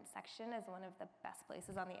comment section is one of the best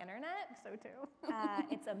places on the internet. So too.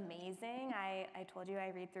 It's amazing. I told you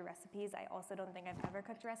I read through recipes. I also don't think I've ever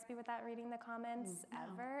cooked a recipe without reading the comments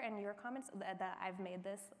ever. And your comments, that I've made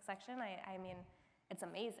this section, I mean, it's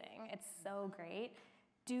amazing. It's so great.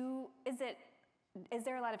 Is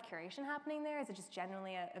there a lot of curation happening there? Is it just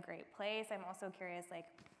generally a great place? I'm also curious, like,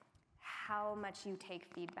 how much you take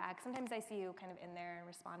feedback. Sometimes I see you kind of in there and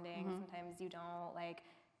responding. Sometimes you don't. Like,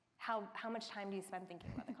 how much time do you spend thinking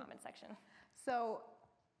about the comment section? So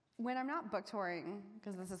when I'm not book touring,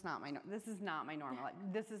 because this is not my normal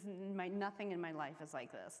life. Nothing in my life is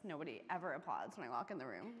like this. Nobody ever applauds when I walk in the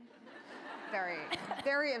room. Very,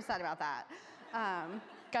 very upset about that.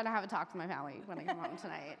 Gotta have a talk with my family when I come home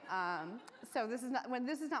tonight. So this is not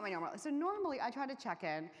my normal life. So normally I try to check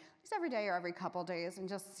in at least every day or every couple days and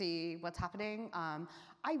just see what's happening.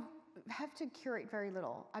 I have to curate very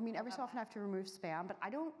little. I mean, every so often I have to remove spam, but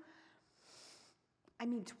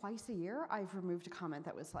twice a year I've removed a comment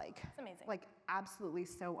that was like, It's amazing. like absolutely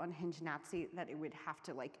so unhinged Nazi that it would have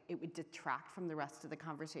to it would detract from the rest of the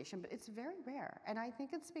conversation. But it's very rare, and I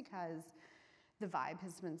think it's because the vibe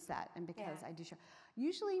has been set, and because I do share.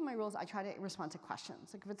 Usually my rules, I try to respond to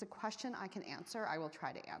questions. Like if it's a question I can answer, I will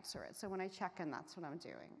try to answer it. So when I check in, that's what I'm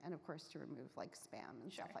doing. And of course to remove like spam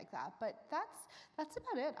and stuff like that. But that's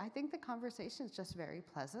about it. I think the conversation is just very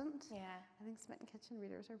pleasant. Yeah. I think Smitten Kitchen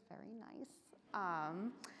readers are very nice.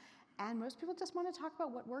 And most people just want to talk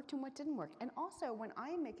about what worked and what didn't work. And also, when I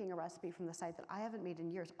am making a recipe from the site that I haven't made in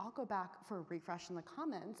years, I'll go back for a refresh in the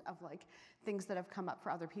comments of like things that have come up for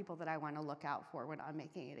other people that I want to look out for when I'm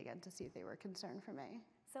making it again to see if they were concerned for me.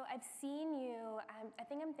 So I've seen you, I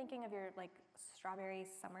think I'm thinking of your like strawberry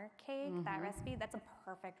summer cake, that recipe. That's a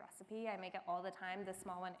perfect recipe. I make it all the time, the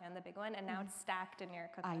small one and the big one, and now it's stacked in your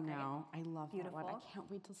cookbook. I know, I love Beautiful. that one. I can't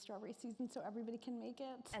wait till strawberry season so everybody can make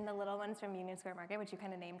it. And the little ones from Union Square Market, which you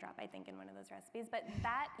kind of name drop, I think, in one of those recipes. But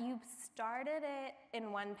that, you started it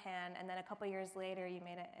in one pan, and then a couple years later you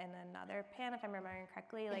made it in another pan, if I'm remembering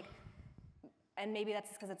correctly. Like, and maybe that's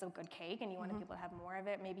just because it's a good cake and you wanted people to have more of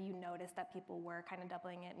it. Maybe you noticed that people were kind of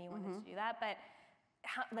doubling it and you wanted to do that. But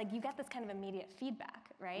you get this kind of immediate feedback,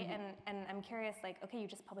 right? And I'm curious, like, okay, you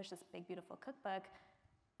just published this big, beautiful cookbook.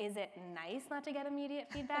 Is it nice not to get immediate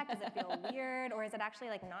feedback? Does it feel weird? Or is it actually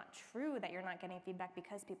like not true that you're not getting feedback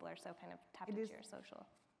because people are so kind of tapped into your social?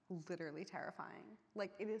 Literally terrifying.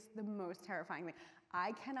 Like, it is the most terrifying thing.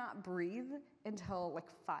 I cannot breathe until like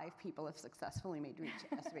 5 people have successfully made each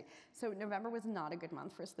recipe. So November was not a good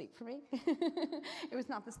month for sleep for me. It was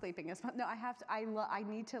not the sleepingest month. No, I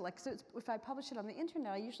need to so if I publish it on the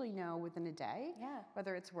internet, I usually know within a day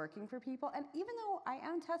whether it's working for people. And even though I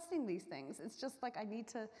am testing these things, it's just like I need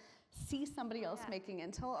to see somebody else making it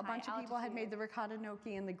until a bunch of people had made the ricotta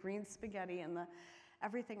gnocchi and the green spaghetti and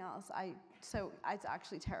everything else, so it's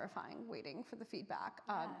actually terrifying waiting for the feedback.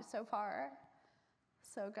 So far,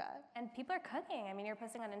 so good. And people are cooking. I mean, you're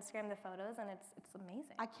posting on Instagram the photos, and it's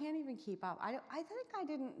amazing. I can't even keep up. I think I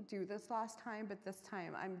didn't do this last time, but this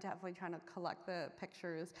time I'm definitely trying to collect the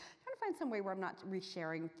pictures, trying to find some way where I'm not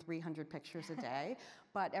resharing 300 pictures a day,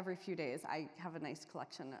 but every few days I have a nice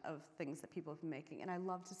collection of things that people have been making, and I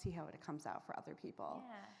love to see how it comes out for other people.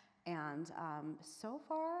 Yeah. And so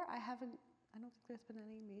far, I don't think there's been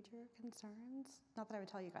any major concerns. Not that I would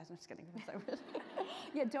tell you guys, I'm just kidding.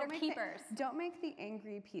 Yeah, don't make the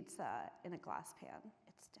angry pizza in a glass pan.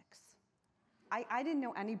 It sticks. I didn't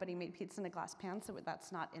know anybody made pizza in a glass pan, so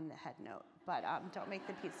that's not in the head note. But don't make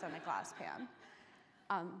the pizza in a glass pan.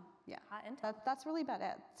 Yeah, that's really about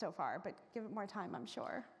it so far, but give it more time, I'm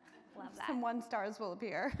sure. Love that. Some 1 stars will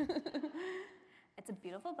appear. It's a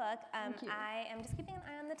beautiful book. Thank you. I am just keeping an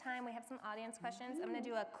eye on the time. We have some audience questions. I'm going to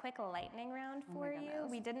do a quick lightning round for you.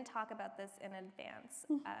 We didn't talk about this in advance.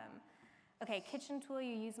 Okay, kitchen tool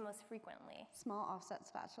you use most frequently? Small offset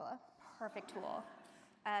spatula. Perfect tool.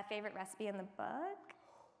 Favorite recipe in the book?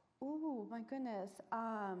 Ooh, my goodness.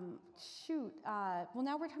 Shoot. Well,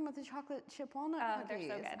 now we're talking about the chocolate chip walnut cookies.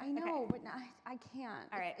 They're so good. I know, Okay. but I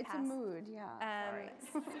can't. All right, It's pass. a mood, yeah. Sorry.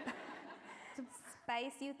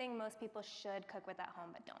 Spice you think most people should cook with at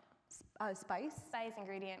home but don't? Spice? Spice,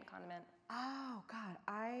 ingredient, condiment. Oh, God.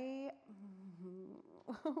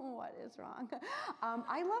 What is wrong?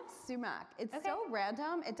 I love sumac. It's so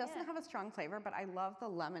random. It doesn't have a strong flavor, but I love the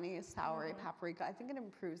lemony, soury paprika. I think it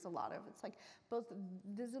improves a lot of, it's like both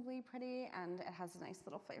visibly pretty and it has a nice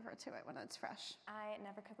little flavor to it when it's fresh. I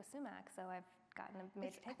never cook with sumac, so I've gotten a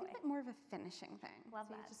major I takeaway. think it's more of a finishing thing. Love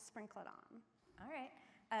so that. You just sprinkle it on. All right.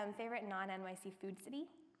 Favorite non-NYC food city?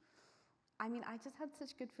 I mean, I just had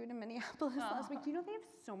such good food in Minneapolis last week. Do you know they have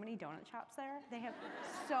so many donut shops there? They have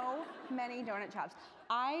so many donut shops.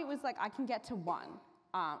 I was like, I can get to one.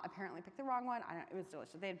 Apparently picked the wrong one. It was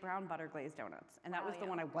delicious. They had brown butter glazed donuts, and that was the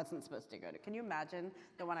one I wasn't supposed to go to. Can you imagine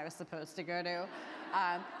the one I was supposed to go to?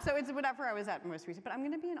 So it's whatever I was at most recent. But I'm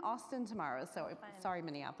going to be in Austin tomorrow, so sorry,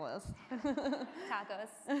 Minneapolis.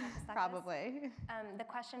 Tacos. Probably. The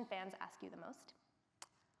question fans ask you the most?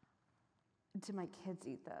 Do my kids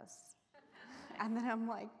eat this? And then I'm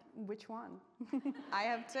like, which one? I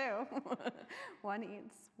have two. One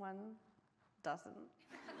eats, one doesn't.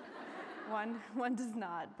 One does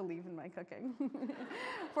not believe in my cooking.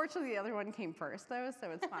 Fortunately, the other one came first, though,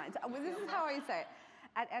 so it's fine. So, this is how I say it.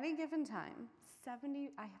 At any given time,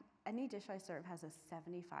 any dish I serve has a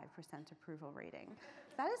 75% approval rating.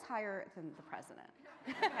 That is higher than the president.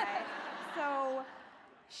 Okay? So,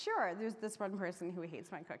 sure, there's this one person who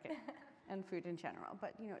hates my cooking and food in general,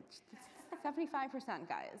 but it's 75%,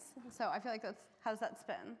 guys. So I feel like how does that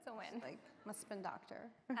spin? It's a win. Like, I'm a spin doctor.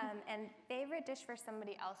 And favorite dish for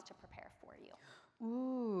somebody else to prepare for you?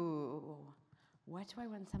 Ooh, what do I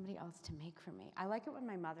want somebody else to make for me? I like it when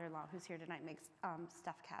my mother-in-law, who's here tonight, makes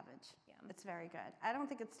stuffed cabbage. Yum. It's very good. I don't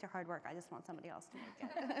think it's too hard work. I just want somebody else to make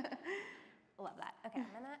it. Love that. Okay,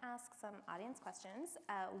 I'm gonna ask some audience questions.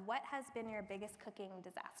 What has been your biggest cooking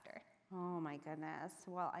disaster? Oh my goodness.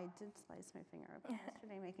 Well, I did slice my finger open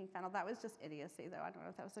yesterday making fennel. That was just idiocy, though. I don't know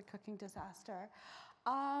if that was a cooking disaster.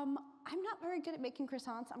 I'm not very good at making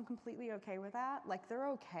croissants. I'm completely okay with that. Like, they're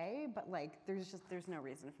okay, but like, there's no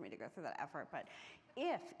reason for me to go through that effort. But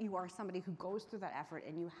if you are somebody who goes through that effort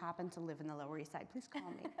and you happen to live in the Lower East Side, please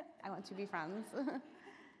call me. I want to be friends.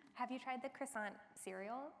 Have you tried the croissant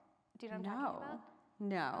cereal? Do you know what I'm talking about?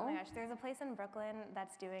 No. Oh my gosh, there's a place in Brooklyn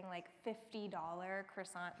that's doing like $50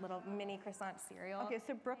 croissant, little mini croissant cereal. Okay,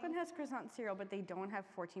 so Brooklyn has croissant cereal, but they don't have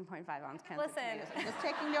 14.5 ounce cans. Listen. I'm just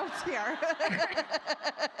taking notes here.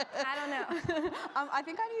 I don't know. I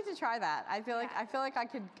think I need to try that. I feel like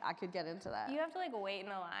I could get into that. You have to like wait in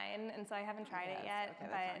a line, and so I haven't tried it yet, okay,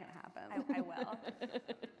 but that's not gonna happen. I will.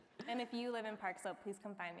 And if you live in Park Slope, please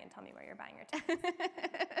come find me and tell me where you're buying your tickets.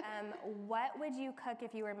 What would you cook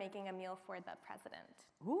if you were making a meal for the president?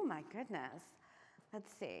 Oh my goodness.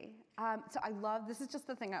 Let's see. So this is just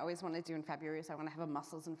the thing I always want to do in February, so I want to have a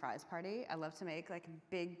mussels and fries party. I love to make like a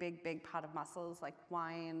big pot of mussels, like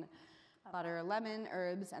wine, butter, lemon,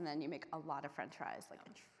 herbs, and then you make a lot of French fries, like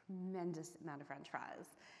a tremendous amount of French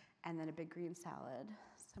fries. And then a big green salad,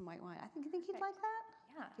 some white wine. You think he'd like that?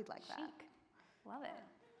 Yeah. He'd like that. Chic. Love it.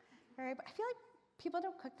 But I feel like people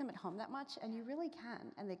don't cook them at home that much, and you really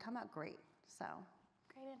can, and they come out great. So,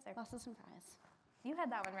 Great answer. mussels and fries. You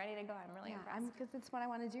had that one ready to go. I'm really impressed. Because it's what I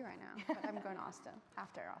want to do right now. But I'm going to Austin,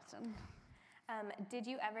 after Austin. Did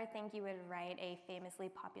you ever think you would write a famously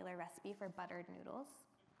popular recipe for buttered noodles?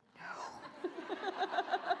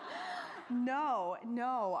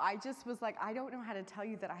 No, I just was like, I don't know how to tell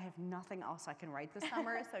you that I have nothing else I can write this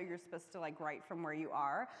summer, so you're supposed to like write from where you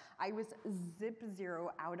are. I was zip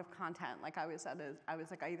zero out of content. Like I was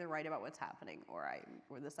like, I either write about what's happening or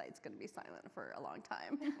the site's gonna be silent for a long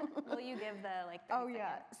time. Will you give the like 30 Oh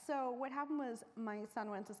yeah, seconds? so what happened was my son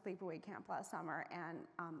went to sleepaway camp last summer, and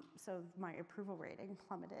so my approval rating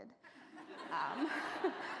plummeted.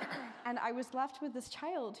 And I was left with this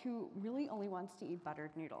child who really only wants to eat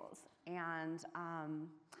buttered noodles. And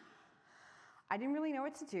I didn't really know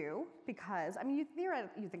what to do because, I mean, you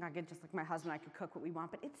think I could just, like my husband and I could cook what we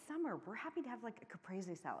want, but it's summer. We're happy to have like a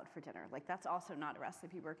caprese salad for dinner. Like that's also not a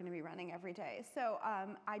recipe we're gonna be running every day. So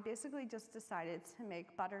I basically just decided to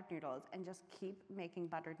make buttered noodles and just keep making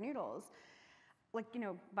buttered noodles. Like, you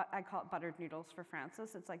know, but I call it buttered noodles for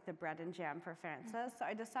Frances. It's like the bread and jam for Frances. So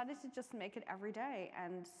I decided to just make it every day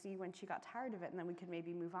and see when she got tired of it, and then we could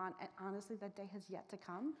maybe move on. And honestly, that day has yet to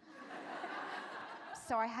come.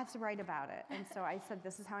 So I had to write about it. And so I said,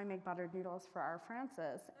 this is how I make buttered noodles for our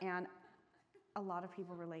Frances. And a lot of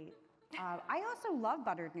people relate. I also love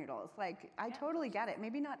buttered noodles. Like, I totally get it.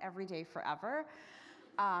 Maybe not every day forever.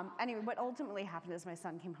 Anyway, what ultimately happened is my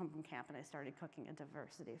son came home from camp and I started cooking a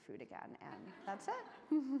diversity of food again, and that's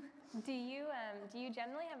it. Do you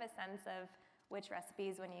generally have a sense of which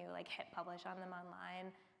recipes, when you like hit publish on them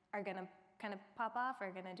online, are gonna kind of pop off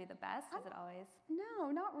or gonna do the best? Is it always?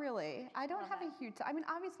 No, not really. I don't have a huge, I mean,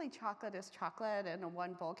 obviously chocolate is chocolate and a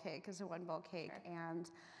one bowl cake is a one bowl cake, Sure.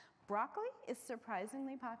 and broccoli is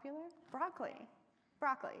surprisingly popular. Broccoli.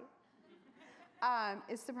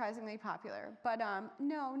 Is surprisingly popular, but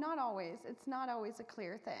no, not always. It's not always a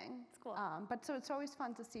clear thing. It's cool. But so it's always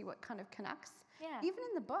fun to see what kind of connects. Yeah. Even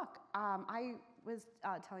in the book, I was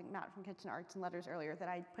telling Matt from Kitchen Arts and Letters earlier that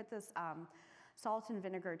I put this salt and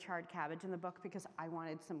vinegar charred cabbage in the book because I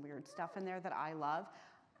wanted some weird stuff in there that I love.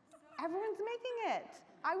 Everyone's making it.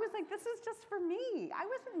 I was like, this is just for me. I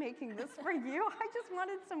wasn't making this for you. I just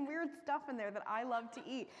wanted some weird stuff in there that I love to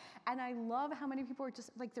eat. And I love how many people are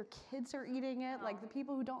just, like their kids are eating it, like the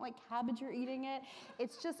people who don't like cabbage are eating it.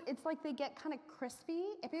 It's like they get kind of crispy.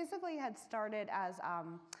 It basically had started as,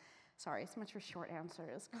 sorry, so much for short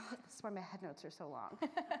answers. God, this is why my head notes are so long.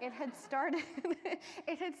 It had started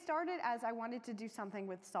as I wanted to do something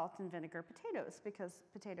with salt and vinegar potatoes because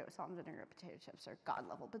salt and vinegar potato chips are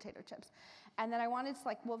God-level potato chips. And then I wanted to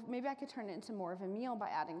like, well, maybe I could turn it into more of a meal by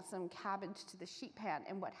adding some cabbage to the sheet pan.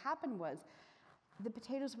 And what happened was the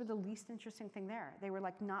potatoes were the least interesting thing there. They were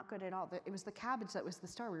like not good at all. It was the cabbage that was the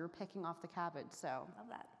star. We were picking off the cabbage. So Love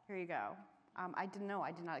that. here you go. I didn't know.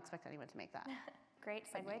 I did not expect anyone to make that. Great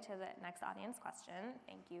segue to the next audience question.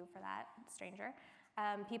 Thank you for that, stranger.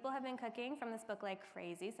 People have been cooking from this book like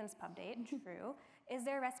crazy since pub date, true. Is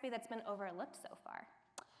there a recipe that's been overlooked so far?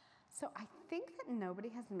 So I think that nobody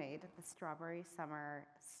has made the strawberry summer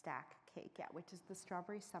stack cake yet, which is the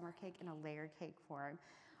strawberry summer cake in a layer cake form.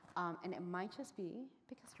 And it might just be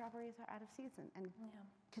because strawberries are out of season and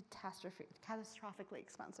catastrophically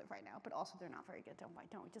expensive right now, but also they're not very good.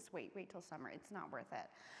 Don't just wait till summer. It's not worth it.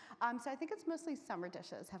 So I think it's mostly summer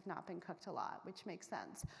dishes have not been cooked a lot, which makes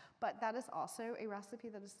sense. But that is also a recipe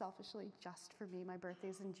that is selfishly just for me. My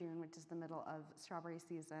birthday's in June, which is the middle of strawberry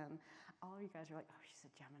season. All of you guys are like, oh, she's a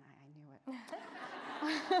Gemini, I knew it.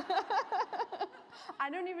 I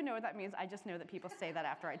don't even know what that means. I just know that people say that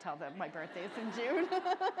after I tell them my birthday's in June.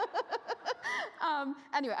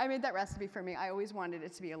 Anyway, I made that recipe for me. I always wanted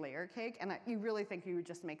it to be a layer cake, and you really think you would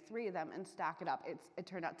just make 3 of them and stack it up. It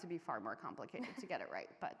turned out to be far more complicated to get it right,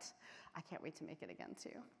 but I can't wait to make it again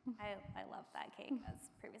too. I love that cake, as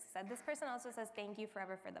previously said. This person also says, thank you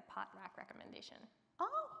forever for the pot rack recommendation.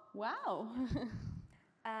 Oh, wow.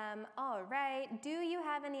 All right, do you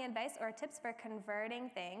have any advice or tips for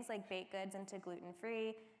converting things like baked goods into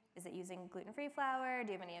gluten-free? Is it using gluten-free flour?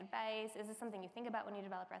 Do you have any advice? Is this something you think about when you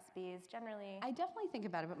develop recipes generally? I definitely think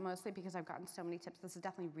about it, but mostly because I've gotten so many tips. This is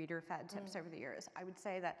definitely reader-fed tips over the years. I would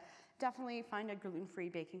say that definitely find a gluten-free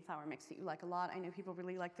baking flour mix that you like a lot. I know people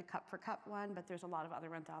really like the cup for cup one, but there's a lot of other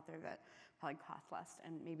ones out there that probably cost less,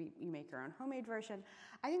 and maybe you make your own homemade version.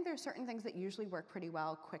 I think there are certain things that usually work pretty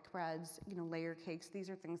well. Quick breads, layer cakes, these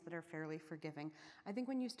are things that are fairly forgiving. I think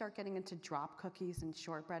when you start getting into drop cookies and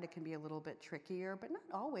shortbread, it can be a little bit trickier, but not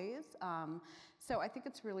always. So I think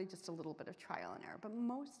it's really just a little bit of trial and error, but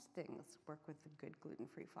most things work with the good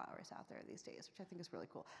gluten-free flours out there these days, which I think is really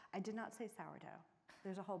cool. I did not say sourdough.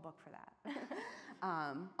 There's a whole book for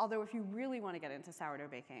that. Although if you really want to get into sourdough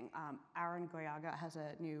baking, Aaron Goyaga has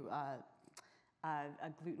a new a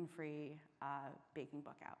gluten-free baking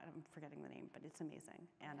book out. I'm forgetting the name, but it's amazing,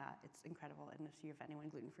 and it's incredible, and if you have anyone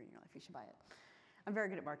gluten-free in your life, you should buy it. I'm very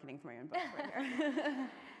good at marketing for my own books right here.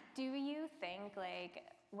 Do you think, like,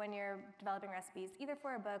 when you're developing recipes, either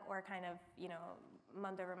for a book or kind of,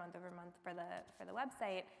 month over month over month for the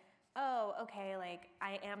website, oh, okay, like,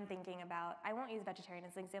 I am thinking about, I won't use vegetarian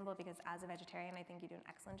as an example because as a vegetarian, I think you do an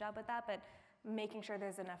excellent job with that, but making sure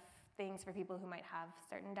there's enough things for people who might have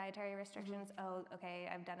certain dietary restrictions. Oh, okay,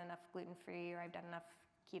 I've done enough gluten-free, or I've done enough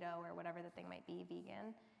keto, or whatever the thing might be,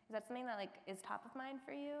 vegan. Is that something that, like, is top of mind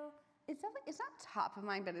for you? It's not top of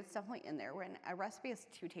mind, but it's definitely in there. When a recipe has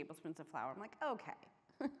 2 tablespoons of flour, I'm like, okay,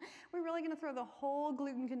 we're really gonna throw the whole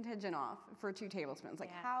gluten contingent off for 2 tablespoons.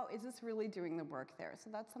 Like, how is this really doing the work there? So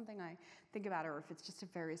that's something I think about, or if it's just a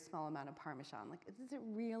very small amount of Parmesan, like, is it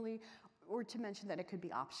really, or to mention that it could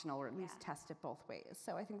be optional, or at least test it both ways.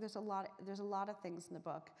 So I think there's a lot of things in the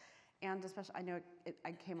book. And especially, I know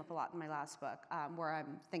I came up a lot in my last book where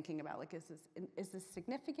I'm thinking about, like, is this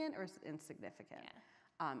significant or is it insignificant?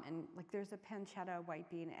 And like, there's a pancetta, white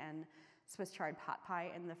bean, and Swiss chard pot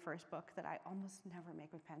pie in the first book that I almost never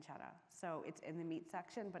make with pancetta. So it's in the meat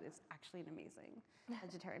section, but it's actually an amazing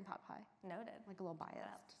vegetarian pot pie. Noted. Like, a little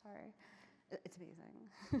biased, sorry. It's amazing.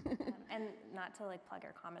 And not to, like, plug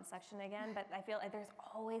our comment section again, but I feel like there's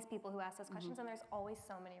always people who ask those questions, and there's always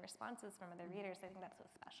so many responses from other readers. I think that's so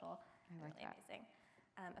special. I like really that. Amazing.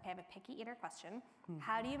 Okay, I have a picky eater question.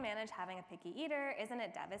 How do you manage having a picky eater? Isn't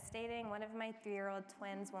it devastating? One of my 3-year-old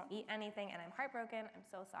twins won't eat anything, and I'm heartbroken. I'm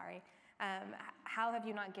so sorry. How have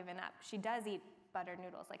you not given up? She does eat buttered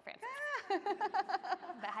noodles like Frances.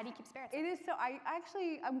 But how do you keep spirits? It is so,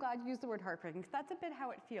 I'm glad you used the word heartbreaking, because that's a bit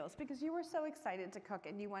how it feels, because you were so excited to cook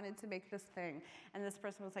and you wanted to make this thing, and this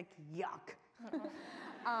person was like, yuck.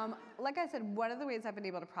 Like I said, one of the ways I've been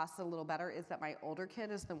able to process it a little better is that my older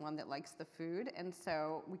kid is the one that likes the food, and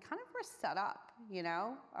so we kind of were set up,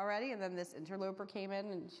 already, and then this interloper came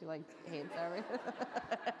in and she, like, hates everything.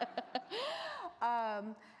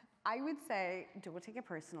 I would say, don't take it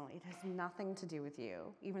personally. It has nothing to do with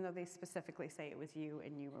you, even though they specifically say it was you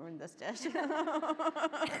and you ruined this dish.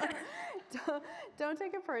 Don't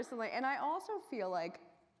take it personally. And I also feel like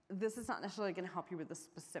this is not necessarily going to help you with a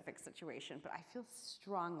specific situation, but I feel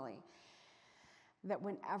strongly that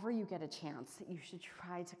whenever you get a chance, that you should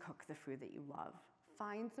try to cook the food that you love.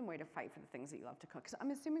 Find some way to fight for the things that you love to cook. So I'm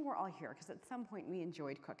assuming we're all here because at some point we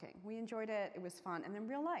enjoyed cooking. We enjoyed it, it was fun, and then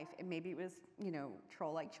real life. And maybe it was,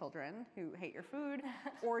 troll-like children who hate your food,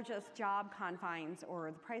 or just job confines, or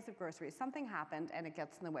the price of groceries. Something happened and it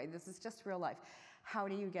gets in the way. This is just real life. How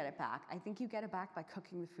do you get it back? I think you get it back by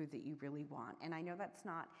cooking the food that you really want. And I know that's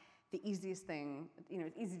not the easiest thing,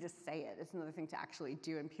 it's easy to say it. It's another thing to actually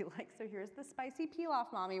do and be like, so here's the spicy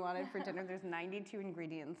pilaf Mommy wanted for dinner. There's 92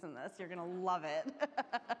 ingredients in this. You're gonna love it.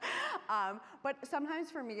 But sometimes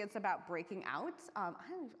for me, it's about breaking out. I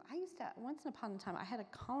used to, once upon a time, I had a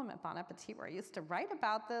column at Bon Appetit where I used to write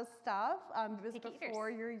about this stuff. It was before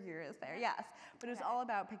your years there, yes. But it was all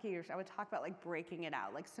about picky eaters. I would talk about, like, breaking it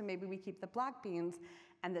out. Like, so maybe we keep the black beans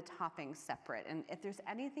and the toppings separate. And if there's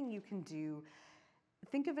anything you can do,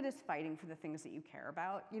 think of it as fighting for the things that you care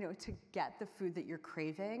about, to get the food that you're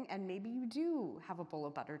craving. And maybe you do have a bowl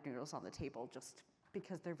of buttered noodles on the table just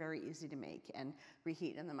because they're very easy to make and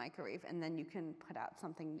reheat in the microwave. And then you can put out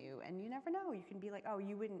something new, and you never know. You can be like, oh,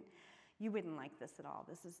 you wouldn't like this at all.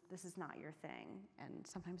 This is not your thing. And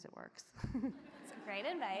sometimes it works. It's great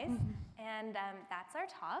advice. And that's our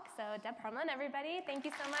talk. So Deb Perelman, everybody, thank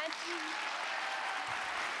you so much.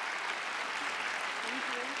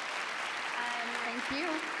 Thank you. Thank you.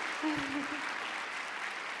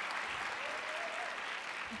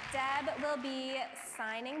 Deb will be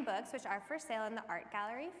signing books, which are for sale in the art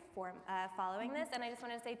gallery following this. And I just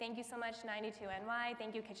want to say thank you so much, 92NY.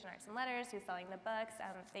 Thank you, Kitchen Arts and Letters, who's selling the books.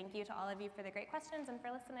 Thank you to all of you for the great questions and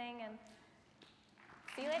for listening. And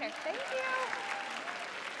see you later. Thank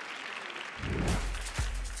you.